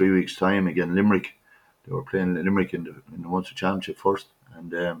was only 3 weeks' time again. Limerick, they were playing Limerick in the Munster Championship first,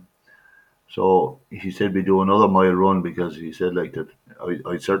 and so he said we do another mile run because he said like that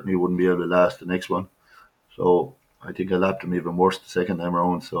I certainly wouldn't be able to last the next one. So I think I lapped him even worse the second time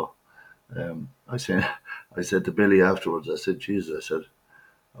around. So I said I said to Billy afterwards, I said, Jesus, I said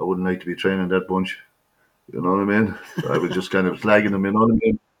I wouldn't like to be training that bunch. You know what I mean? So I was just kind of slagging them. You know what I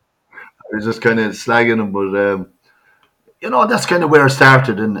mean? I was just kind of slagging them, but that's kind of where it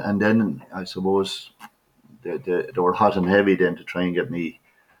started, and then I suppose they were hot and heavy then to try and get me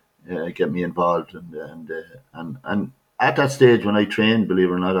involved, and at that stage when I trained, believe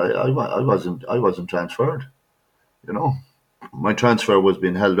it or not, I wasn't transferred. You know, my transfer was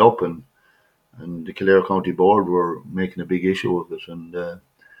being held up, and the Kildare County Board were making a big issue of it, and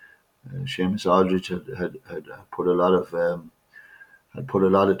Seamus Aldrich had put a lot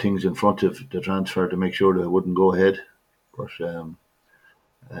of things in front of the transfer to make sure that it wouldn't go ahead. But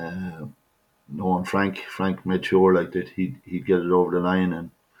uh, knowing Frank made sure like that he'd get it over the line,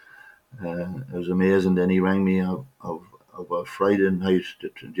 and it was amazing. Then he rang me of a Friday night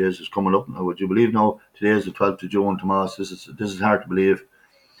that Jez is coming up now. Would you believe now? Today is the 12th of June, Tomas. This is hard to believe.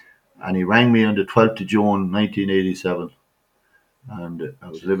 And he rang me on the 12th of June, 1987, and I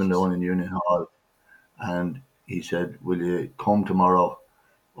was living down in Union Hall. And he said, "Will you come tomorrow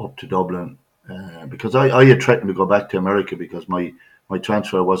up to Dublin?" Because I had threatened to go back to America because my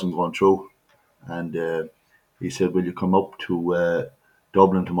transfer wasn't going through. And he said, "Will you come up to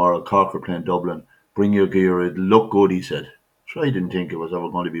Dublin tomorrow? Cork are playing Dublin. Bring your gear. It'll look good," he said. So I didn't think it was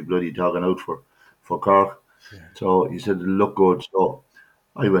ever going to be bloody talking out for Cork. So he said, "It'll look good." So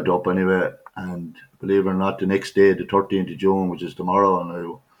I went up anyway. And believe it or not, the next day, the 13th of June, which is tomorrow,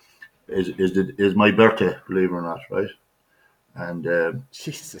 and is my birthday, believe it or not, right? And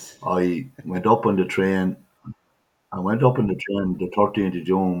Jesus. I went up on the train. I went up on the train the 13th of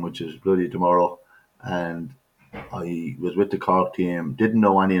June, which is bloody tomorrow, and I was with the Cork team. Didn't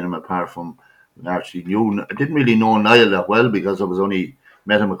know any of them apart from actually knew. I didn't really know Niall that well because I was only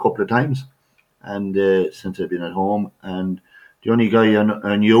met him a couple of times, and since I've been at home, and the only guy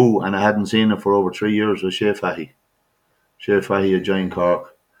I knew and I hadn't seen him for over 3 years was Shea Fahy. Shea Fahy had joined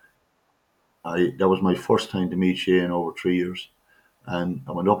Cork. That was my first time to meet Shea in over 3 years, and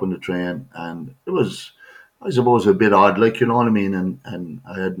I went up on the train, and it was, I suppose, a bit odd, like, you know what I mean, and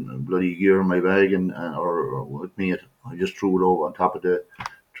I had bloody gear in my bag or with me. I just threw it over on top of the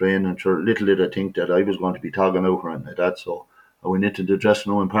train, and sure, little did I think that I was going to be talking out or anything like that. So I went into the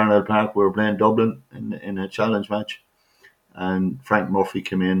dressing room in Parnell Park. We were playing Dublin in a challenge match, and Frank Murphy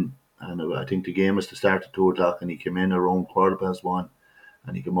came in, and I think the game was to start at 2 o'clock, and he came in around 1:15,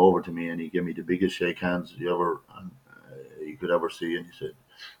 and he came over to me and he gave me the biggest shake hands you could ever see, and he said,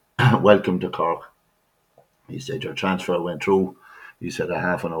 "Welcome to Cork." He said, "Your transfer went through." He said a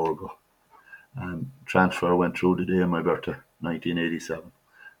half an hour ago, and transfer went through the day of my birthday, 1987,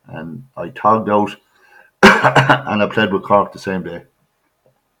 and I togged out, and I played with Cork the same day.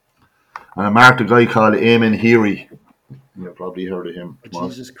 And I marked a guy called Eamon Heary. You've probably heard of him.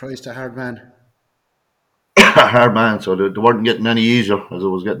 Jesus Christ, a hard man. A hard man, so they weren't getting any easier as I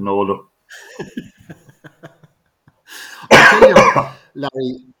was getting older. I tell you,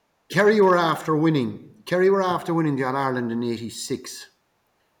 Larry, Kerry were after winning the All Ireland in '86,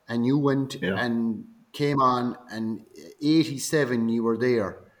 and you went and came on, and '87 you were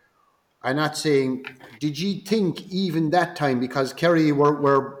there. I'm not saying, did you think even that time, because Kerry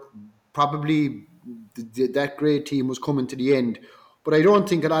were probably that great team was coming to the end, but I don't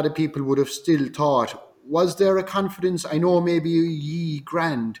think a lot of people would have still thought, was there a confidence? I know maybe ye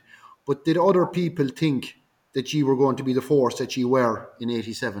grand, but did other people think that ye were going to be the force that ye were in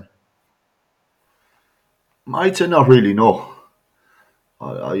 '87? I'd say not really, no.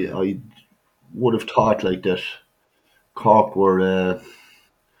 I would have thought like that. Cork were,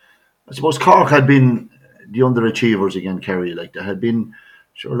 I suppose Cork had been the underachievers again, Kerry. Like, they had been,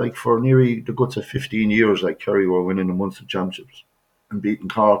 sure, like for nearly the guts of 15 years, like Kerry were winning the Munster Championships and beating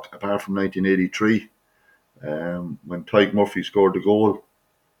Cork, apart from 1983, when Tyke Murphy scored the goal.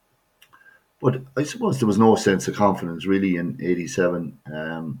 But I suppose there was no sense of confidence really in '87.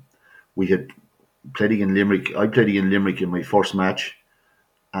 We had played against Limerick. I played against Limerick in my first match,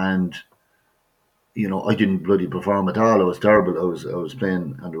 and I didn't bloody perform at all. I was terrible. I was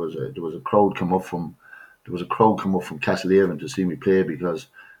playing, and there was a crowd come up from Castlehaven to see me play because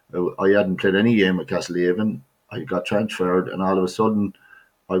I hadn't played any game at Castlehaven. I got transferred, and all of a sudden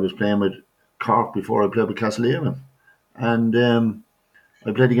I was playing with Cork before I played with Castlehaven, and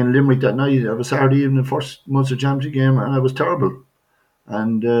I played against Limerick that night. It was Saturday evening, first Munster Championship game, and I was terrible.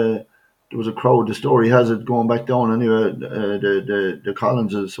 And there was a crowd. The story has it going back down anyway. The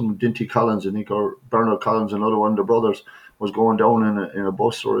Collins, some Dinty Collins, I think, or Bernard Collins, another one of the brothers, was going down in a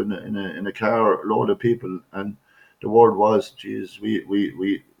bus or in a car, a load of people, and the word was, "Geez,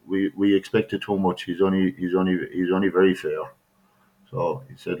 we expected too much. He's only very fair." So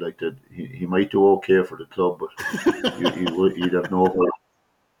he said like that. He might do okay for the club, but he'd have no hope.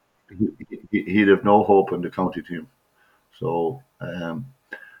 He'd have no hope in the county team. So.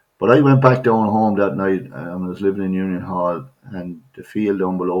 But I went back down home that night. I was living in Union Hall, and the field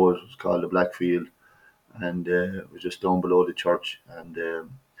down below it was called the Black Field, and it was just down below the church. And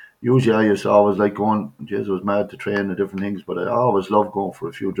usually I used to always like going. Jesus, I was mad to train and different things, but I always loved going for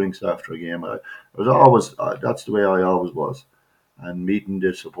a few drinks after a game. I was always that's the way I always was, and meeting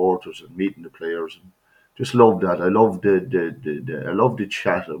the supporters and meeting the players, and just loved that. I loved I loved the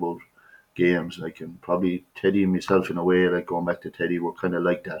chat about games. Like, and probably Teddy and myself in a way, like going back to Teddy, were kind of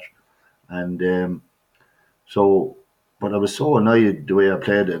like that. And so, but I was so annoyed the way I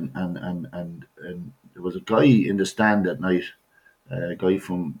played, and there was a guy in the stand that night, a guy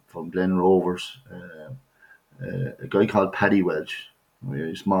from Glen Rovers, a guy called Paddy Welch,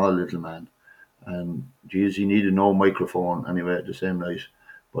 a small little man, and geez, he needed no microphone anyway the same night,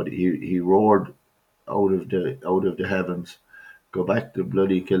 but he roared out of the heavens, "Go back to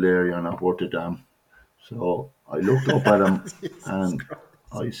bloody Kildare, you're not worth a damn." So I looked up at him and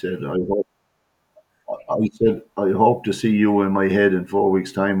I said, I hope to see you in my head in 4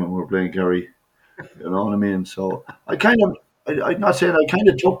 weeks' time when we're playing Kerry. You know what I mean? So I'm not saying I kind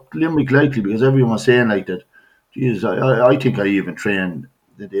of took Limerick lightly because everyone was saying like that. Jesus, I think I even trained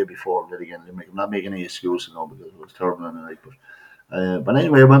the day before that again Limerick. I'm not making any excuses now because it was terrible on the night. But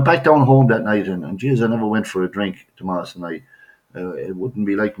anyway, I went back down home that night, and Jesus, I never went for a drink, Tomas, and it wouldn't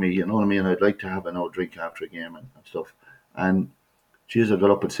be like me, you know what I mean? I'd like to have an old drink after a game and stuff. And Jesus, I got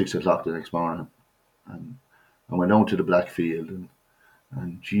up at 6 o'clock the next morning, and I went down to the Black Field,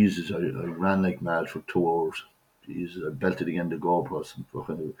 and Jesus, I ran like mad for 2 hours. he's belted again the goalpost. And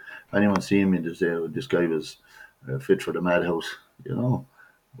fucking, if anyone seen me, they say this guy was fit for the madhouse, you know.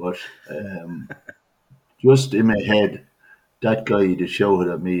 But just in my head, that guy that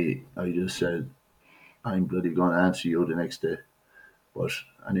shouted at me, I just said, I'm bloody going to answer you the next day. But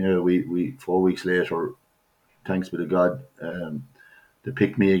anyway, we 4 weeks later, thanks be to God, they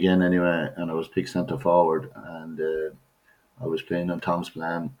picked me again anyway, and I was picked centre forward, and I was playing on Tom's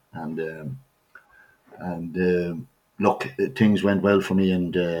plan, and look, things went well for me,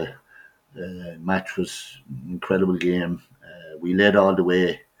 and match was an incredible game. We led all the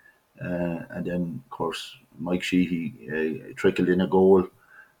way, and then of course Mike Sheehy trickled in a goal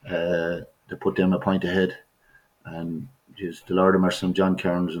to put them a point ahead, and just the Lord of Mercy, John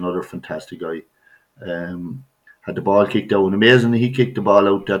Cairns, another fantastic guy. Had the ball kicked out. And amazingly, he kicked the ball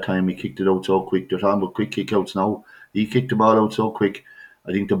out that time. He kicked it out so quick. They're talking about quick kick outs now. He kicked the ball out so quick.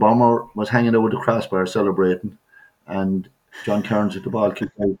 I think the bomber was hanging out with the crossbar celebrating, and John Cairns had the ball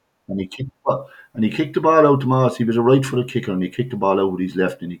kicked out. And he kicked the ball out to Moss. He was a right-footed kicker, and he kicked the ball out with his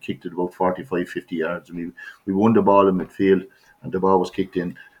left, and he kicked it about 45, 50 yards. And we won the ball in midfield, and the ball was kicked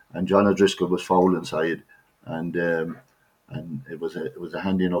in, and John O'Driscoll was foul inside, and it was a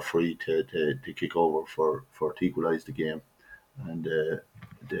handy enough for you to kick over for to equalise the game, and it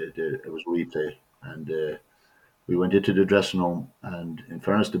was replay, and we went into the dressing room, and in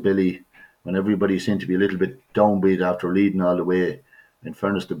fairness to Billy, when everybody seemed to be a little bit downbeat after leading all the way, in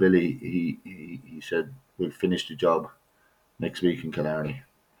fairness to Billy, he said we'll finish the job next week in Killarney,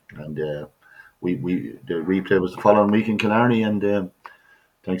 and we the replay was the following week in Killarney, and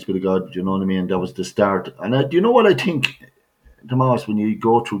thanks be to God, you know what I mean. That was the start, and do you know what I think? Tomas, when you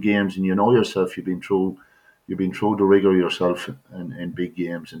go through games and you know yourself, you've been through the rigor yourself in big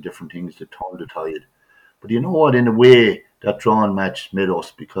games and different things that turn the tide. But you know what? In a way, that drawn match made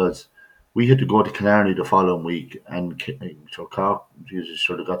us, because we had to go to Killarney the following week, and so Cork, Jesus,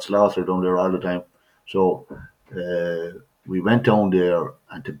 sort of got slaughtered down there all the time. So we went down there,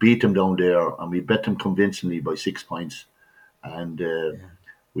 and to beat them down there, and we bet them convincingly by 6 points, and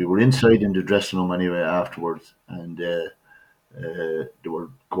we were inside in the dressing room anyway afterwards, and they were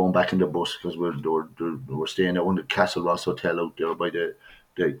going back in the bus because they were staying at one of the Castle Ross Hotel out there by the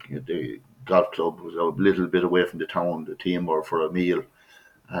golf club. It was a little bit away from the town. The team were for a meal,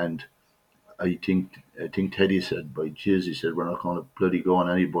 and I think Teddy said, by Chiz, he said, we're not going to bloody go on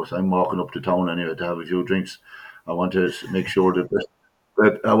any bus. I'm walking up to town anyway to have a few drinks. I want to make sure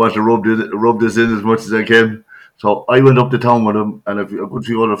that I want to rub this in as much as I can. So I went up to town with him, and a good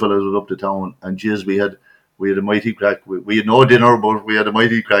few other fellas went up to town, and Chiz, we had a mighty crack. We had no dinner, but we had a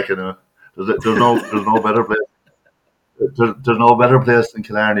mighty crack. There's no better place. There's no better place than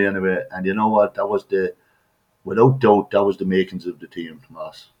Killarney anyway. And you know what? That was without doubt, that was the makings of the team,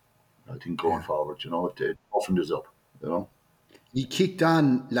 Tomas. I think going forward, you know, it toughened us up, you know. You kicked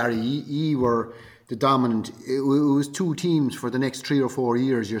on, Larry. You were the dominant. It was two teams for the next 3 or 4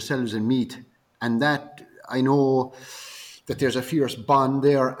 years, yourselves and Meath. And that, I know that there's a fierce bond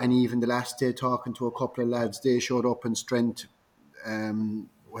there. And even the last day, talking to a couple of lads, they showed up in strength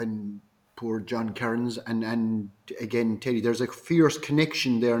when poor John Cairns and again Teddy. There's a fierce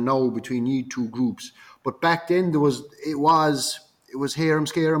connection there now between you two groups. But back then it was harem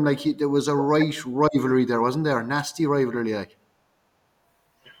scarum, like there was a right rivalry there, wasn't there? Nasty rivalry, like.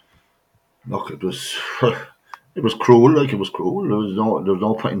 Look, it was cruel. Like, it was cruel. There was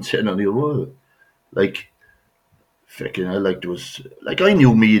no point in saying any other. Like, fucking hell, like, there was, like, I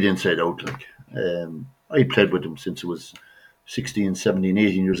knew Meath inside out. Like, I played with him since I was 16, 17,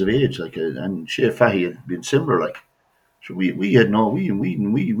 18 years of age. Like, and Shea Fahy had been similar. Like, so we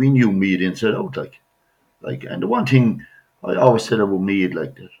knew Meath inside out. Like, and the one thing I always said about Meath,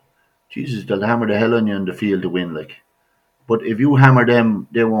 like, that, Jesus, they'll hammer the hell on you on the field to win. Like, but if you hammer them,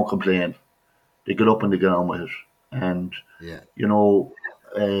 they won't complain. They get up and they get on with it. And you know,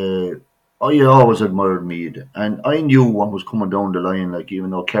 I always admired Meath, and I knew what was coming down the line. Like, even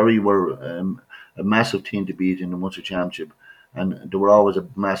though Kerry were a massive team to beat in the Munster Championship, and they were always a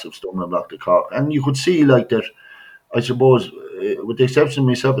massive stumbling block to Cork. And you could see, like, that. I suppose, with the exception of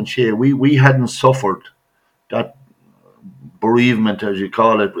myself and Shea, we hadn't suffered that bereavement, as you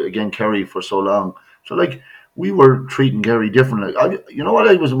call it, again Kerry for so long. So, like, we were treating Kerry differently. You know what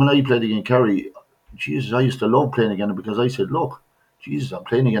I was when I played against Kerry? Jesus, I used to love playing against him, because I said, look, Jesus, I'm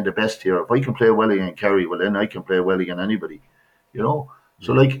playing against the best here. If I can play well against Kerry, well, then I can play well against anybody, you know.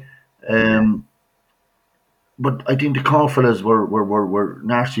 So, like, but I think the Cork fellas were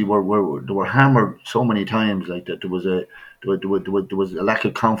nasty. They were hammered so many times, like, that there was a lack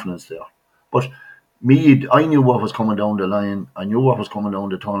of confidence there. But Mead, I knew what was coming down the line. I knew what was coming down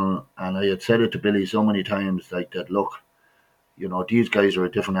the tunnel, and I had said it to Billy so many times, like that. Look, these guys are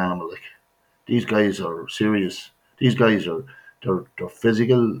a different animal. Like these guys are serious. These guys are they're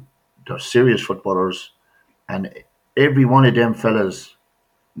physical. They're serious footballers, and every one of them fellas,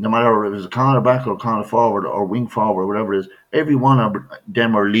 no matter if it's a cornerback or corner forward or wing forward, whatever it is, every one of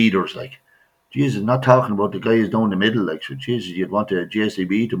them are leaders. Like Jesus, not talking about the guys down the middle. Like so, Jesus, you'd want a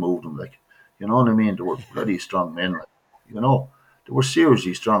JCB to move them. Like you know what I mean? They were bloody strong men. Like, they were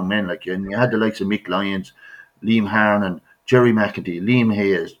seriously strong men. Like and you had the likes of Mick Lyons, Liam Harnan, Jerry McEntee, Liam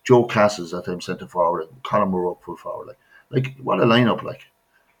Hayes, Joe Cassis at time centre forward, and Colin Moore up full forward. Like what a lineup! Like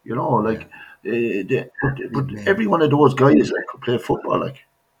like. But every one of those guys like, could play football. Like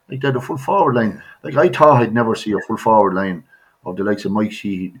they're the full forward line. Like I thought I'd never see a full forward line of the likes of Mike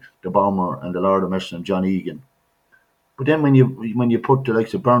Sheehy, the Bomber, and the Lord of Mercy and John Egan. But then when you put the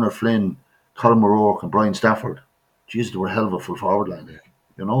likes of Bernard Flynn, Colin O'Rourke, and Brian Stafford, geez, they were a hell of a full forward line.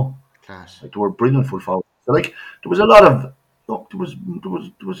 Class. Like they were brilliant full forward. So like there was a lot of there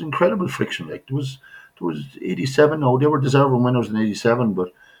was incredible friction. Like there was 87. No, they were deserving winners in 87,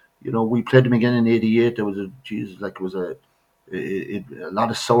 but we played them again in '88. There was a lot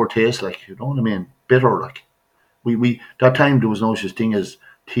of sour taste, like you know what I mean, bitter. Like we that time there was no such thing as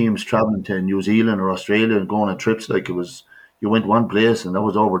teams traveling to New Zealand or Australia and going on trips. Like it was, you went one place and that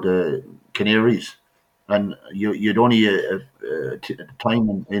was over the Canaries, and you'd only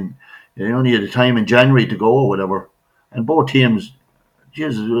time you only had a time in January to go or whatever. And both teams,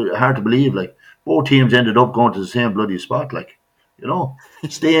 Jesus, hard to believe, like both teams ended up going to the same bloody spot, like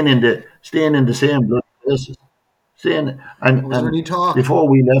staying in the same bloody places. Staying Was there any and talk? before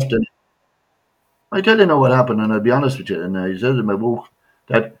we left it, I tell you now what happened, and I'll be honest with you, and I said in my book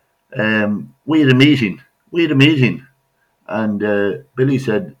that we had a meeting. We had a meeting, and Billy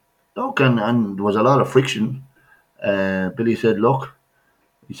said, "Look," and there was a lot of friction. Billy said, "Look,"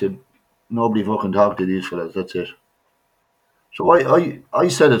 he said, "nobody fucking talk to these fellas. That's it." So I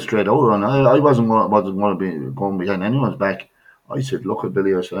said it straight out, and I wasn't going to be going behind anyone's back. I said, "Look at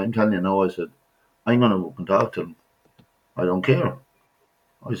Billy," I said, "I'm telling you now," I said, "I'm going to fucking talk to him. I don't care."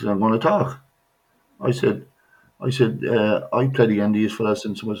 I said, "I'm going to talk." I said, I played against these fellas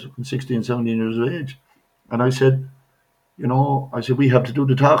since I was 16, 17 years of age. And I said, we have to do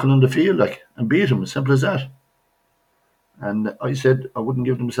the talking on the field, like, and beat them, as simple as that. And I said, I wouldn't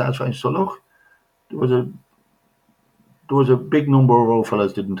give them satisfaction. So look, there was a big number of our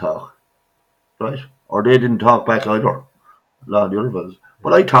fellas didn't talk, right? Or they didn't talk back either. A lot of the other fellas.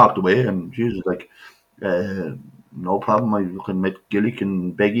 But I talked away, and Jesus, like, no problem. I fucking met Gillick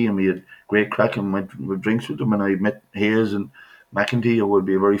and Beggy, and we had great crack and went with drinks with them. And I met Hayes and McEntee. I would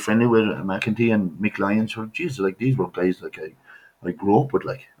be very friendly with McEntee and Mick Lyons. So, Jesus, like these were guys like I grew up with.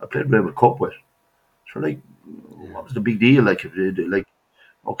 Like I played Rebel Cup with. So, like, what was the big deal? Like, if they, like,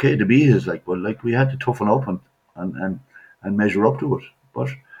 okay, the B is like, well, like we had to toughen up and and and measure up to it. But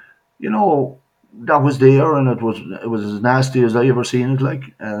that was there, and it was as nasty as I ever seen it.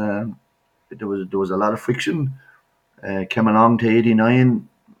 Like, there was a lot of friction. Came along to '89.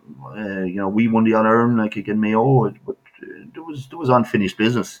 We won the All Ireland like again Mayo, but there was unfinished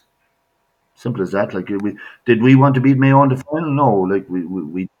business. Simple as that. Like, did we want to beat Mayo in the final? No. Like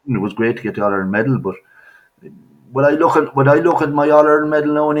we it was great to get the All Ireland medal, but would I look at my All Ireland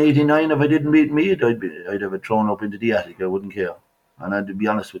medal now in '89 if I didn't beat Mead? I'd have it thrown up into the attic. I wouldn't care, and I'd be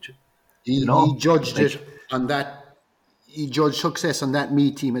honest with you. He judged Like, it on that. He judged success on that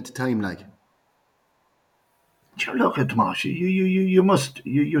me team at the time, like. sure, look at Tomas.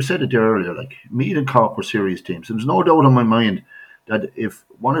 You said it there earlier. Like Mead and Cork were serious teams. There's no doubt in my mind that if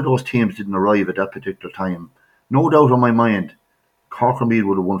one of those teams didn't arrive at that particular time, no doubt in my mind, Cork or Mead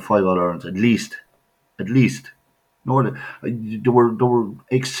would have won 5 All Irelands at least. At least. No, there were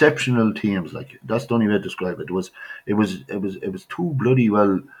exceptional teams. Like that's the only way to describe it. It was two bloody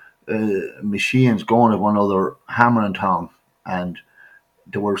well machines going at one another, hammer and tong, and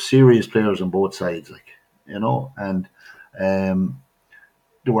there were serious players on both sides. Like and um,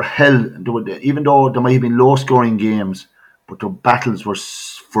 they were hell. Even though there might have been low scoring games, but the battles were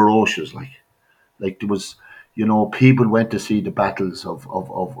ferocious. Like there was, people went to see the battles of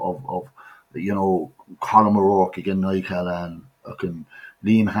Colin O'Rourke against Niall Callan, fucking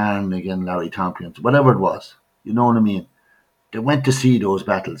Liam Hann against Larry Tompkins, whatever it was. You know what I mean? They went to see those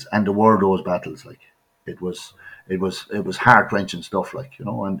battles, and there were those battles. Like it was heart wrenching stuff. Like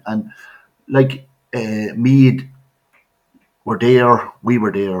and like Mead were there, we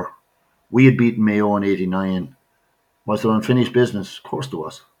were there. We had beaten Mayo in '89. Was there unfinished business? Of course there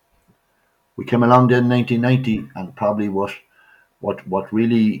was. We came along then in 1990, and probably what what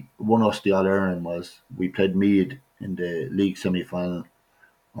really won us the All Ireland was we played Meath in the league semi final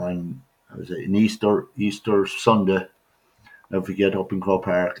on, was it an Easter Sunday. Never forget, up in Crow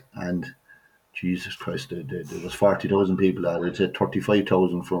Park, and Jesus Christ, there was 40,000 people there. I'd say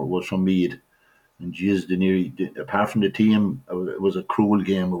 35,000 was from Meath. And Jesus, apart from the team, it was a cruel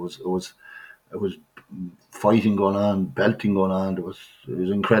game. It was fighting going on, belting going on. It was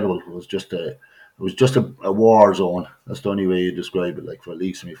incredible. It was just a war zone. That's the only way you describe it, like for a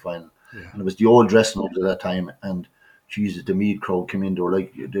league semi final. Yeah. And it was the old dressing rooms at that time. And Jesus, the Meath crowd came in. They were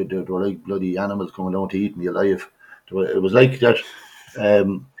like bloody animals coming down to eat me alive. It was like that.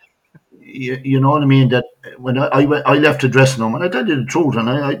 You know what I mean? That when I left the dressing room, and I tell you the truth, and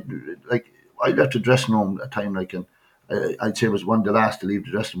I left the dressing room at a time like, and I'd say it was one of the last to leave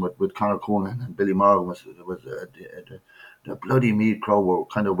the dressing room with Conor Conan and Billy Morgan. The bloody Meath crowd were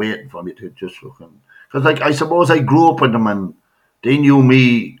kind of waiting for me to just fucking, because like I suppose I grew up with them and they knew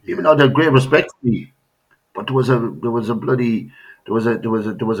me, even though they had great respect for me. But there was a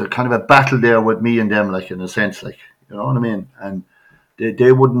kind of a battle there with me and them, like in a sense, like, you know what I mean? And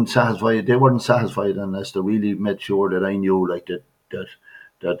they wouldn't satisfy. They weren't satisfied unless they really made sure that I knew, like, that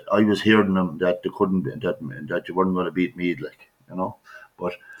I was hearing them, that they couldn't, that you weren't going to beat me, like, you know.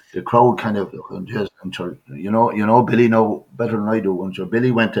 But the crowd kind of just, Billy know better than I do. And sure, Billy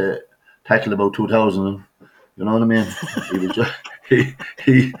went to tackle about 2000. You know what I mean? He was just he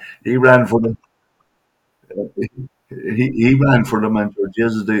ran for them. He ran for them, and sure,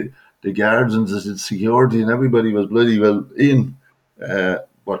 Jesus, the guards and the security and everybody was bloody well in.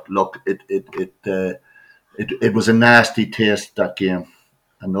 But look, it was a nasty taste, that game.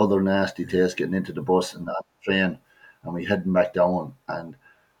 Another nasty taste, getting into the bus and that train, and we heading back down. And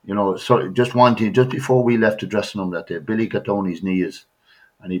so just one thing, just before we left the dressing room that day, Billy got down his knees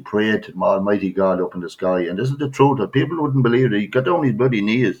and he prayed to Almighty God up in the sky. And this is the truth, that people wouldn't believe it. He got down his bloody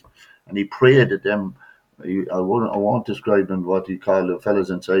knees and he prayed at them. I won't describe him what he called the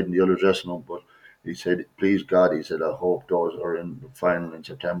fellas inside in the other dressing room, but he said, "Please God," he said, "I hope those are in the final in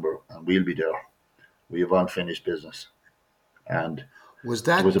September and we'll be there. We have unfinished business." And Was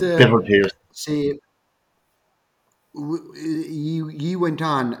it was that a bitter taste. say you went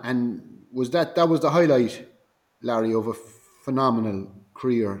on, and that was the highlight, Larry, of a phenomenal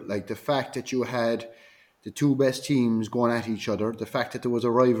career? Like the fact that you had the two best teams going at each other, the fact that there was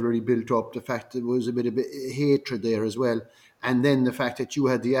a rivalry built up, the fact that there was a bit of hatred there as well, and then the fact that you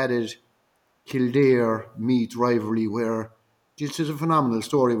had the added Kildare Meath rivalry, where this is a phenomenal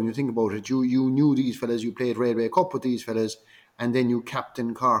story when you think about it. You knew these fellas, you played Railway Cup with these fellas, and then you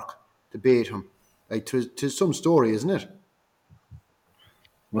captained Cork to beat them. Like, to some story, isn't it?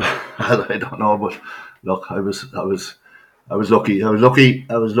 Well, I don't know, but look, I was lucky. I was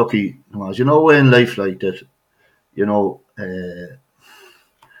lucky. You know, in life like that,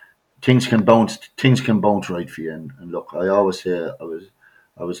 things can bounce right for you. And look, I always say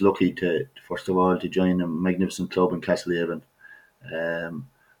I was lucky to, first of all, to join a magnificent club in Castlehaven, a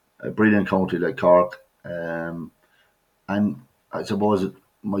brilliant county like Cork, and I suppose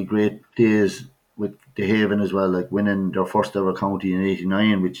my great days with the Haven as well, like winning their first ever county in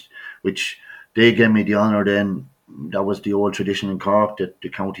 '89, which they gave me the honour then. That was the old tradition in Cork, that the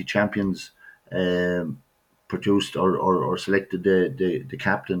county champions produced or selected the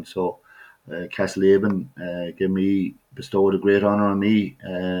captain. So Castlehaven bestowed a great honour on me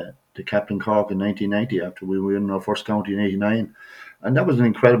to captain Cork in 1990 after we were in our first county in '89. And that was an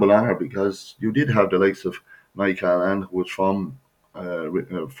incredible honour, because you did have the likes of Mike Allen, who was from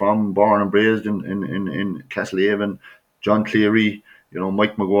born and raised in Castlehaven, John Cleary,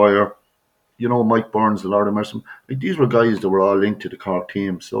 Mike Maguire, Mike Burns, the Lord of Mercy. Like, these were guys that were all linked to the Cork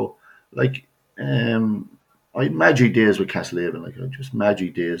team. So, like, I had magic days with Castlehaven, like, just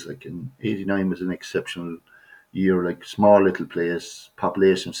magic days. Like, in '89 was an exceptional year, like, small little place,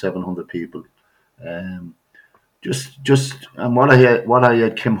 population of 700 people. Um, and what I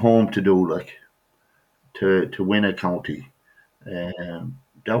had came home to do, like, to win a county.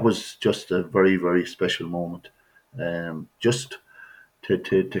 That was just a very, very special moment. Just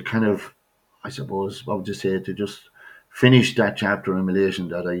to kind of, I suppose, what would you say, to just finish that chapter in relation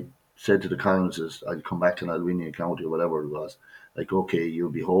that I said to the colonists, I'll come back and I'll win you a county or whatever it was. Like, okay, you'll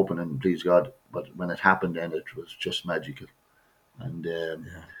be hoping and please God, but when it happened, then it was just magical. And it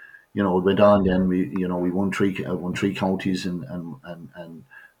went on. Then we won three counties, and it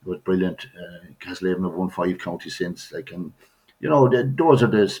was brilliant. Castlehaven have won 5 counties since. Like, and those are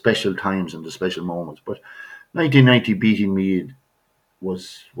the special times and the special moments. But 1990 beating Meath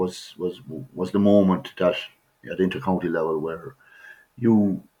was the moment that at intercounty level where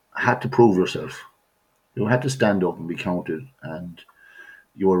you had to prove yourself. You had to stand up and be counted, and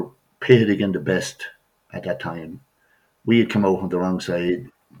you were pitted against the best at that time. We had come out on the wrong side.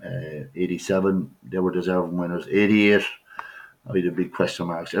 87, they were deserving winners. 88, I had a big question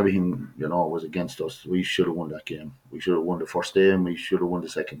marks. Everything, was against us. We should have won that game. We should have won the first day, and we should have won the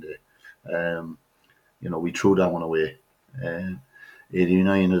second day. We threw that one away. Uh,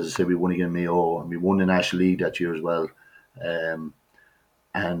 89, as I said, we won against Mayo, and we won the National League that year as well.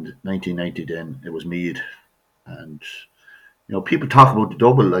 And 1990, then it was Meath, and people talk about the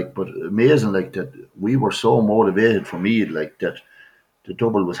double, but amazing, that we were so motivated for Meath, that the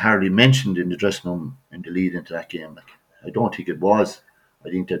double was hardly mentioned in the dressing room in the lead into that game. I don't think it was. I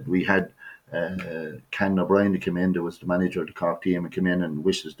think that we had Ken O'Brien to come in. There was the manager of the Cork team and come in and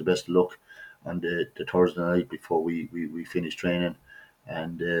wish us the best of luck on the Thursday night before we finished training.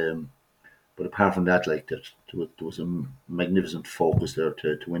 And but apart from that, there was a magnificent focus there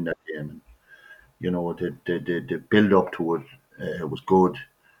to win that game. And the build up to it was good.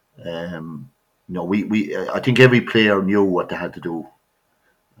 I think every player knew what they had to do,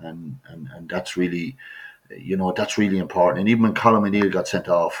 and that's really, that's really important. And even when Colin O'Neill got sent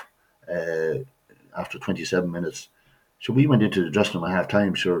off after 27 minutes, so we went into the dressing room at half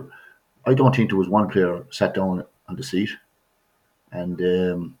time. Sure, I don't think there was one player sat down on the seat, and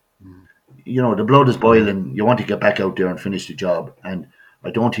the blood is boiling. You want to get back out there and finish the job, and I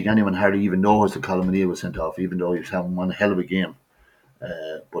don't think anyone hardly even knows that Colin O'Neill was sent off, even though he was having one hell of a game.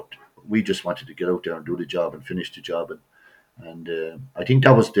 But we just wanted to get out there and do the job and finish the job, and I think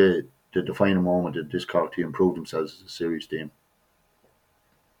that was the defining moment that this Cork team proved themselves as a serious team.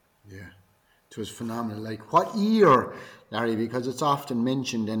 Yeah, it was phenomenal. What year, Larry? Because it's often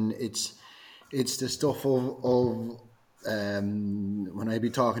mentioned, and it's the stuff of when I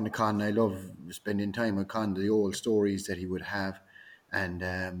be talking to Con, I love spending time with Con, the old stories that he would have, and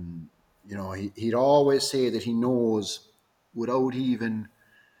he'd always say that he knows without even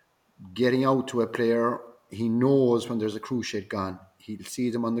getting out to a player, he knows when there's a cruciate gone. He'll see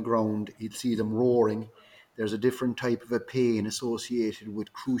them on the ground, he'll see them roaring. There's a different type of a pain associated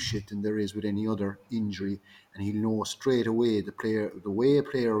with cruciate than there is with any other injury, and he'll know straight away the way a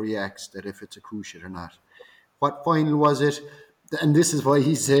player reacts, that if it's a cruciate or not. What final was it? And this is why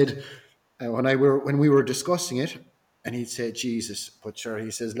he said when we were discussing it, and he'd say, Jesus, but sure, he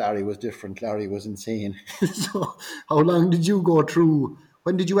says Larry was different. Larry was insane. So how long did you go through?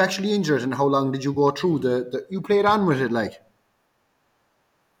 When did you actually injure it, and how long did you go through you played on with it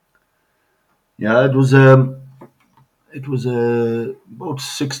Yeah, it was about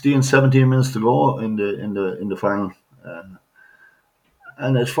 16, 17 minutes to go in the final.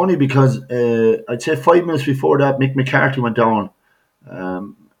 And it's funny because I'd say 5 minutes before that, Mick McCarthy went down,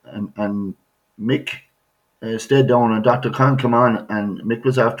 and Mick stayed down, and Dr. Khan came on, and Mick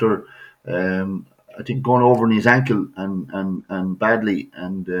was after, I think, going over in his ankle and badly,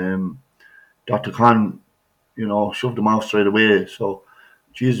 and Dr. Khan, shoved him off straight away. So,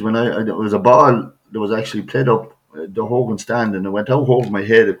 geez, when it was a ball that was actually played up the Hogan stand, and it went out over my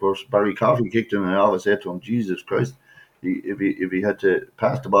head. Of course, Barry Coffey kicked him, and I always said to him, Jesus Christ, if he had to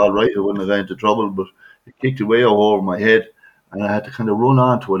pass the ball right, I wouldn't have got into trouble. But he kicked it way over my head, and I had to kind of run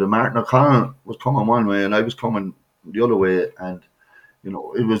onto it. And Martin O'Connell was coming one way, and I was coming the other way, and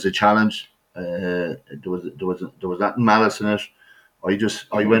it was a challenge. There was nothing malice in it.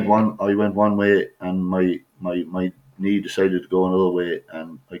 I went one way, and my knee decided to go another way,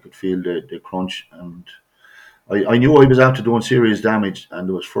 and I could feel the crunch, and I knew I was after doing serious damage, and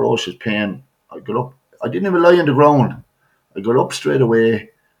there was ferocious pain. I got up. I didn't even lie on the ground. I got up straight away,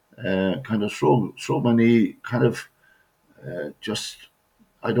 kind of shrugged my knee, kind of just,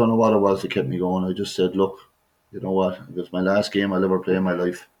 I don't know what it was that kept me going. I just said, look, you know what? It was my last game I'll ever play in my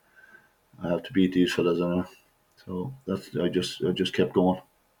life. I have to beat these fellas, so I just kept going.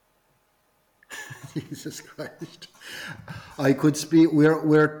 Jesus Christ. I could speak.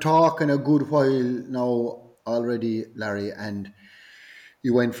 We're talking a good while now already, Larry, and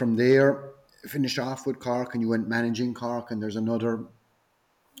you went from there, finished off with Cork, and you went managing Cork, and there's another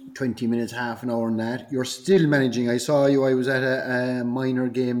 20 minutes, half an hour on that. You're still managing. I saw you. I was at a minor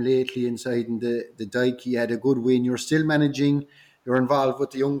game lately inside in the Dyke. You had a good win. You're still managing. You're involved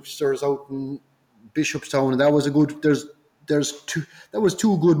with the youngsters out in Bishopstown, and that was a good. That was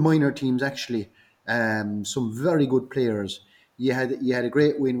two good minor teams actually. Some very good players. You had a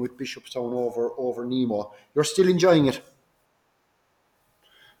great win with Bishopstown over Nemo. You're still enjoying it.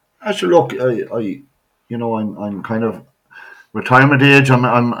 Actually, look, I'm kind of retirement age.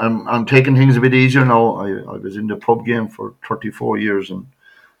 I'm taking things a bit easier now. I was in the pub game for 34 years and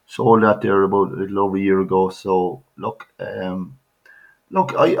sold that there about a little over a year ago. So look,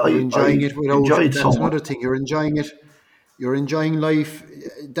 look, I You're enjoying it without. enjoyed so That's much. another thing. You're enjoying it. You're enjoying life.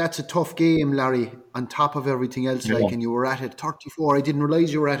 That's a tough game, Larry. On top of everything else, Yeah. like, and you were at it 34. I didn't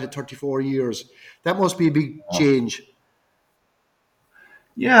realize you were at it 34 years. That must be a big change.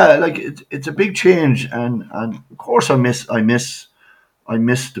 Yeah, like it's a big change, and of course I miss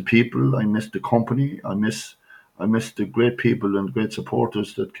the people, I miss the company, I miss the great people and great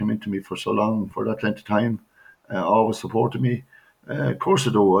supporters that came into me for so long, for that length of time, always supported me. Of course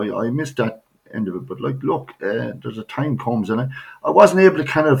I do. I miss that end of it, but like, look, there's a time comes, and I wasn't able to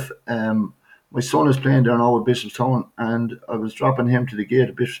kind of. My son is playing there now at Bishopstown, and I was dropping him to the gate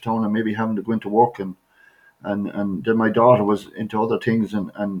at Bishopstown, and maybe having to go into work, and then my daughter was into other things,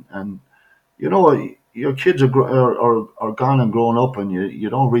 and you know, your kids are gone and grown up, and you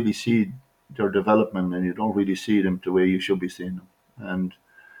don't really see their development, and you don't really see them the way you should be seeing them. And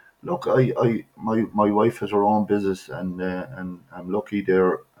look, my wife has her own business, and I'm lucky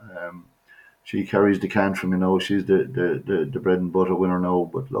there. She carries the can from, she's the bread and butter winner now.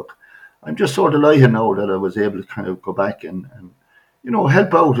 But look, I'm just so delighted now that I was able to kind of go back and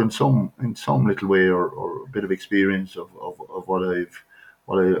help out in some little way, or a bit of experience of what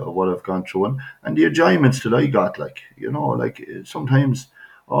I've gone through, and the enjoyments that I got, like sometimes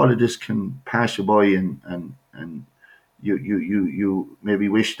all of this can pass you by, and you maybe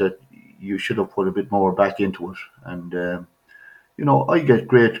wish that you should have put a bit more back into it. And I got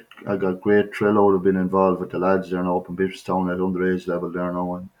great thrill out of being involved with the lads there now up in Bishopstown at underage level there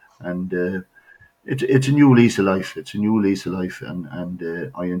now, and it's a new lease of life. It's a new lease of life, and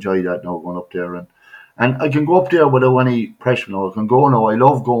I enjoy that now, going up there, and I can go up there without any pressure now. I can go now. I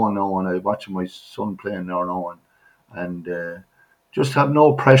love going now, and I watching my son playing there now, and just have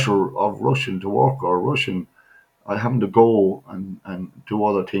no pressure of rushing to work or rushing. I having to go and do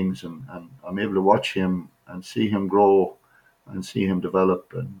other things, and I'm able to watch him and see him grow and see him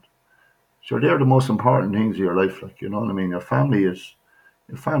develop. And so they're the most important things of your life, like, you know what I mean. Your family is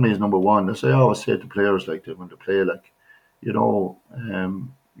number one. As I always say to players, like, that when they play, like, you're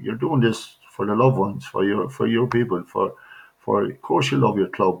doing this for the loved ones, for your people, for of course you love your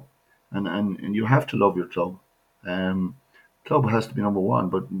club, and you have to love your club. Um, Club has to be number one,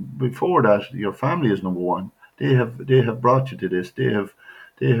 but before that, your family is number one. They have brought you to this. They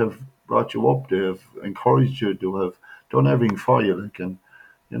have brought you up. They have encouraged you. To have done everything for you. Like, and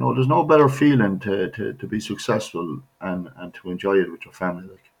there's no better feeling to be successful and to enjoy it with your family.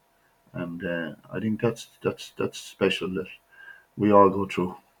 Like, and I think that's special that we all go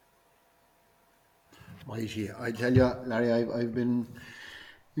through. Mighty. I tell you, Larry, I've been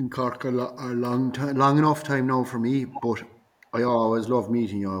in Cork a long time, long enough time now for me, but I always love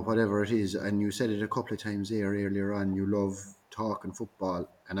meeting you, whatever it is. And you said it a couple of times there earlier on. You love talking football,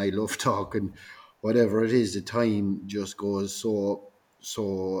 and I love talking whatever it is. The time just goes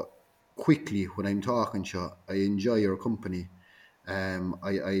so quickly when I'm talking to you. I enjoy your company.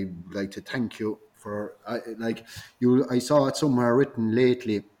 I like to thank you for like you. I saw it somewhere written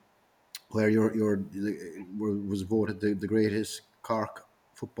lately where was voted the greatest Cork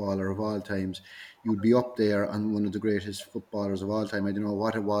footballer of all times. You'd be up there and one of the greatest footballers of all time. I don't know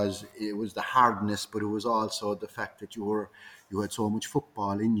what it was. It was the hardness, but it was also the fact that you had so much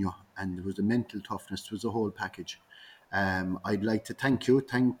football in you, and it was the mental toughness. It was the whole package. I'd like to thank you.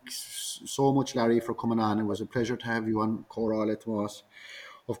 Thanks so much, Larry, for coming on. It was a pleasure to have you on Comhrá Le Tomás.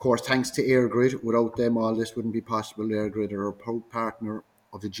 Of course, thanks to EIRGRID. Without them, all this wouldn't be possible. EIRGRID are a proud partner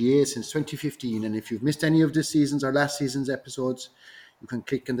of the GA since 2015. And if you've missed any of this season's or last season's episodes, you can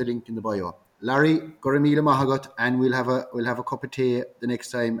click on the link in the bio. Larry, Goramila Mahagat, and we'll have a cup of tea the next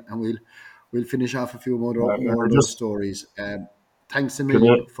time, and we'll finish off a few more of those stories. Thanks a Can I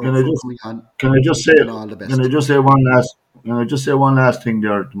million for can I just coming on, can I just say and all the can I best. just say one last can I just say one last thing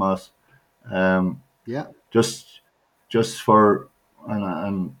there, Tomas? Um, Yeah. just for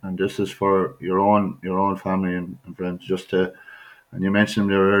and this is for your own family and friends. Just to and you mentioned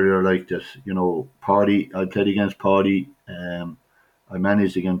there earlier, like this, Paddy. I played against Paddy. I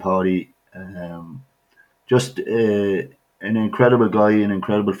managed against Paddy. Just an incredible guy, an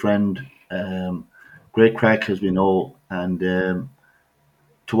incredible friend. Great crack, as we know, and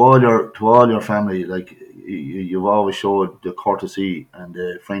to all your family, like, you've always showed the courtesy and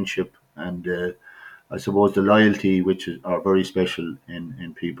the friendship, and I suppose the loyalty, which are very special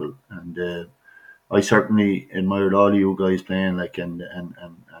in people. And I certainly admired all you guys playing, like, and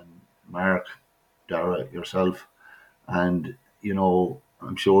Mark, Dara, yourself, and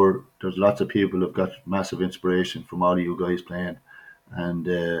I'm sure there's lots of people who've got massive inspiration from all of you guys playing,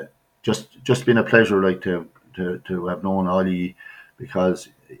 and just been a pleasure, like, to have known all you, because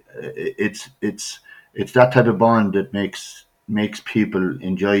it's that type of bond that makes makes people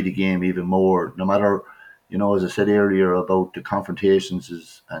enjoy the game even more. No matter, as I said earlier about the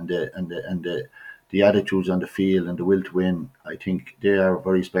confrontations the attitudes on the field and the will to win. I think they are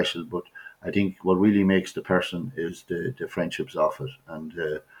very special. But I think what really makes the person is the friendships of it.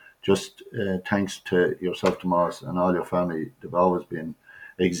 And just thanks to yourself, Tomas, and all your family. They've always been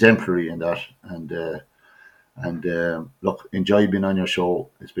exemplary in that. And look, enjoy being on your show.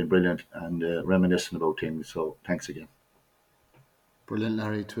 It's been brilliant and reminiscing about things. So thanks again. Brilliant,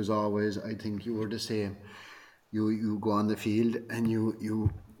 Larry. It was always, I think you were the same. You go on the field and you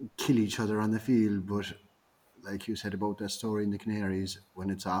kill each other on the field, but like you said about that story in the Canaries,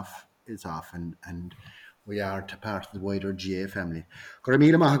 when it's off, it's off, and we are part of the wider GA family.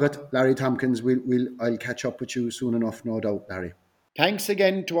 Garamila Mahagat, Larry Tompkins. I'll catch up with you soon enough, no doubt, Larry. Thanks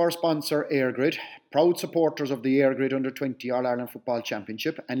again to our sponsor, EIRGRID, proud supporters of the EIRGRID Under-20 All-Ireland Football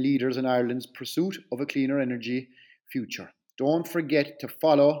Championship and leaders in Ireland's pursuit of a cleaner energy future. Don't forget to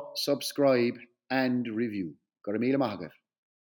follow, subscribe and review. Garamila Mahagat.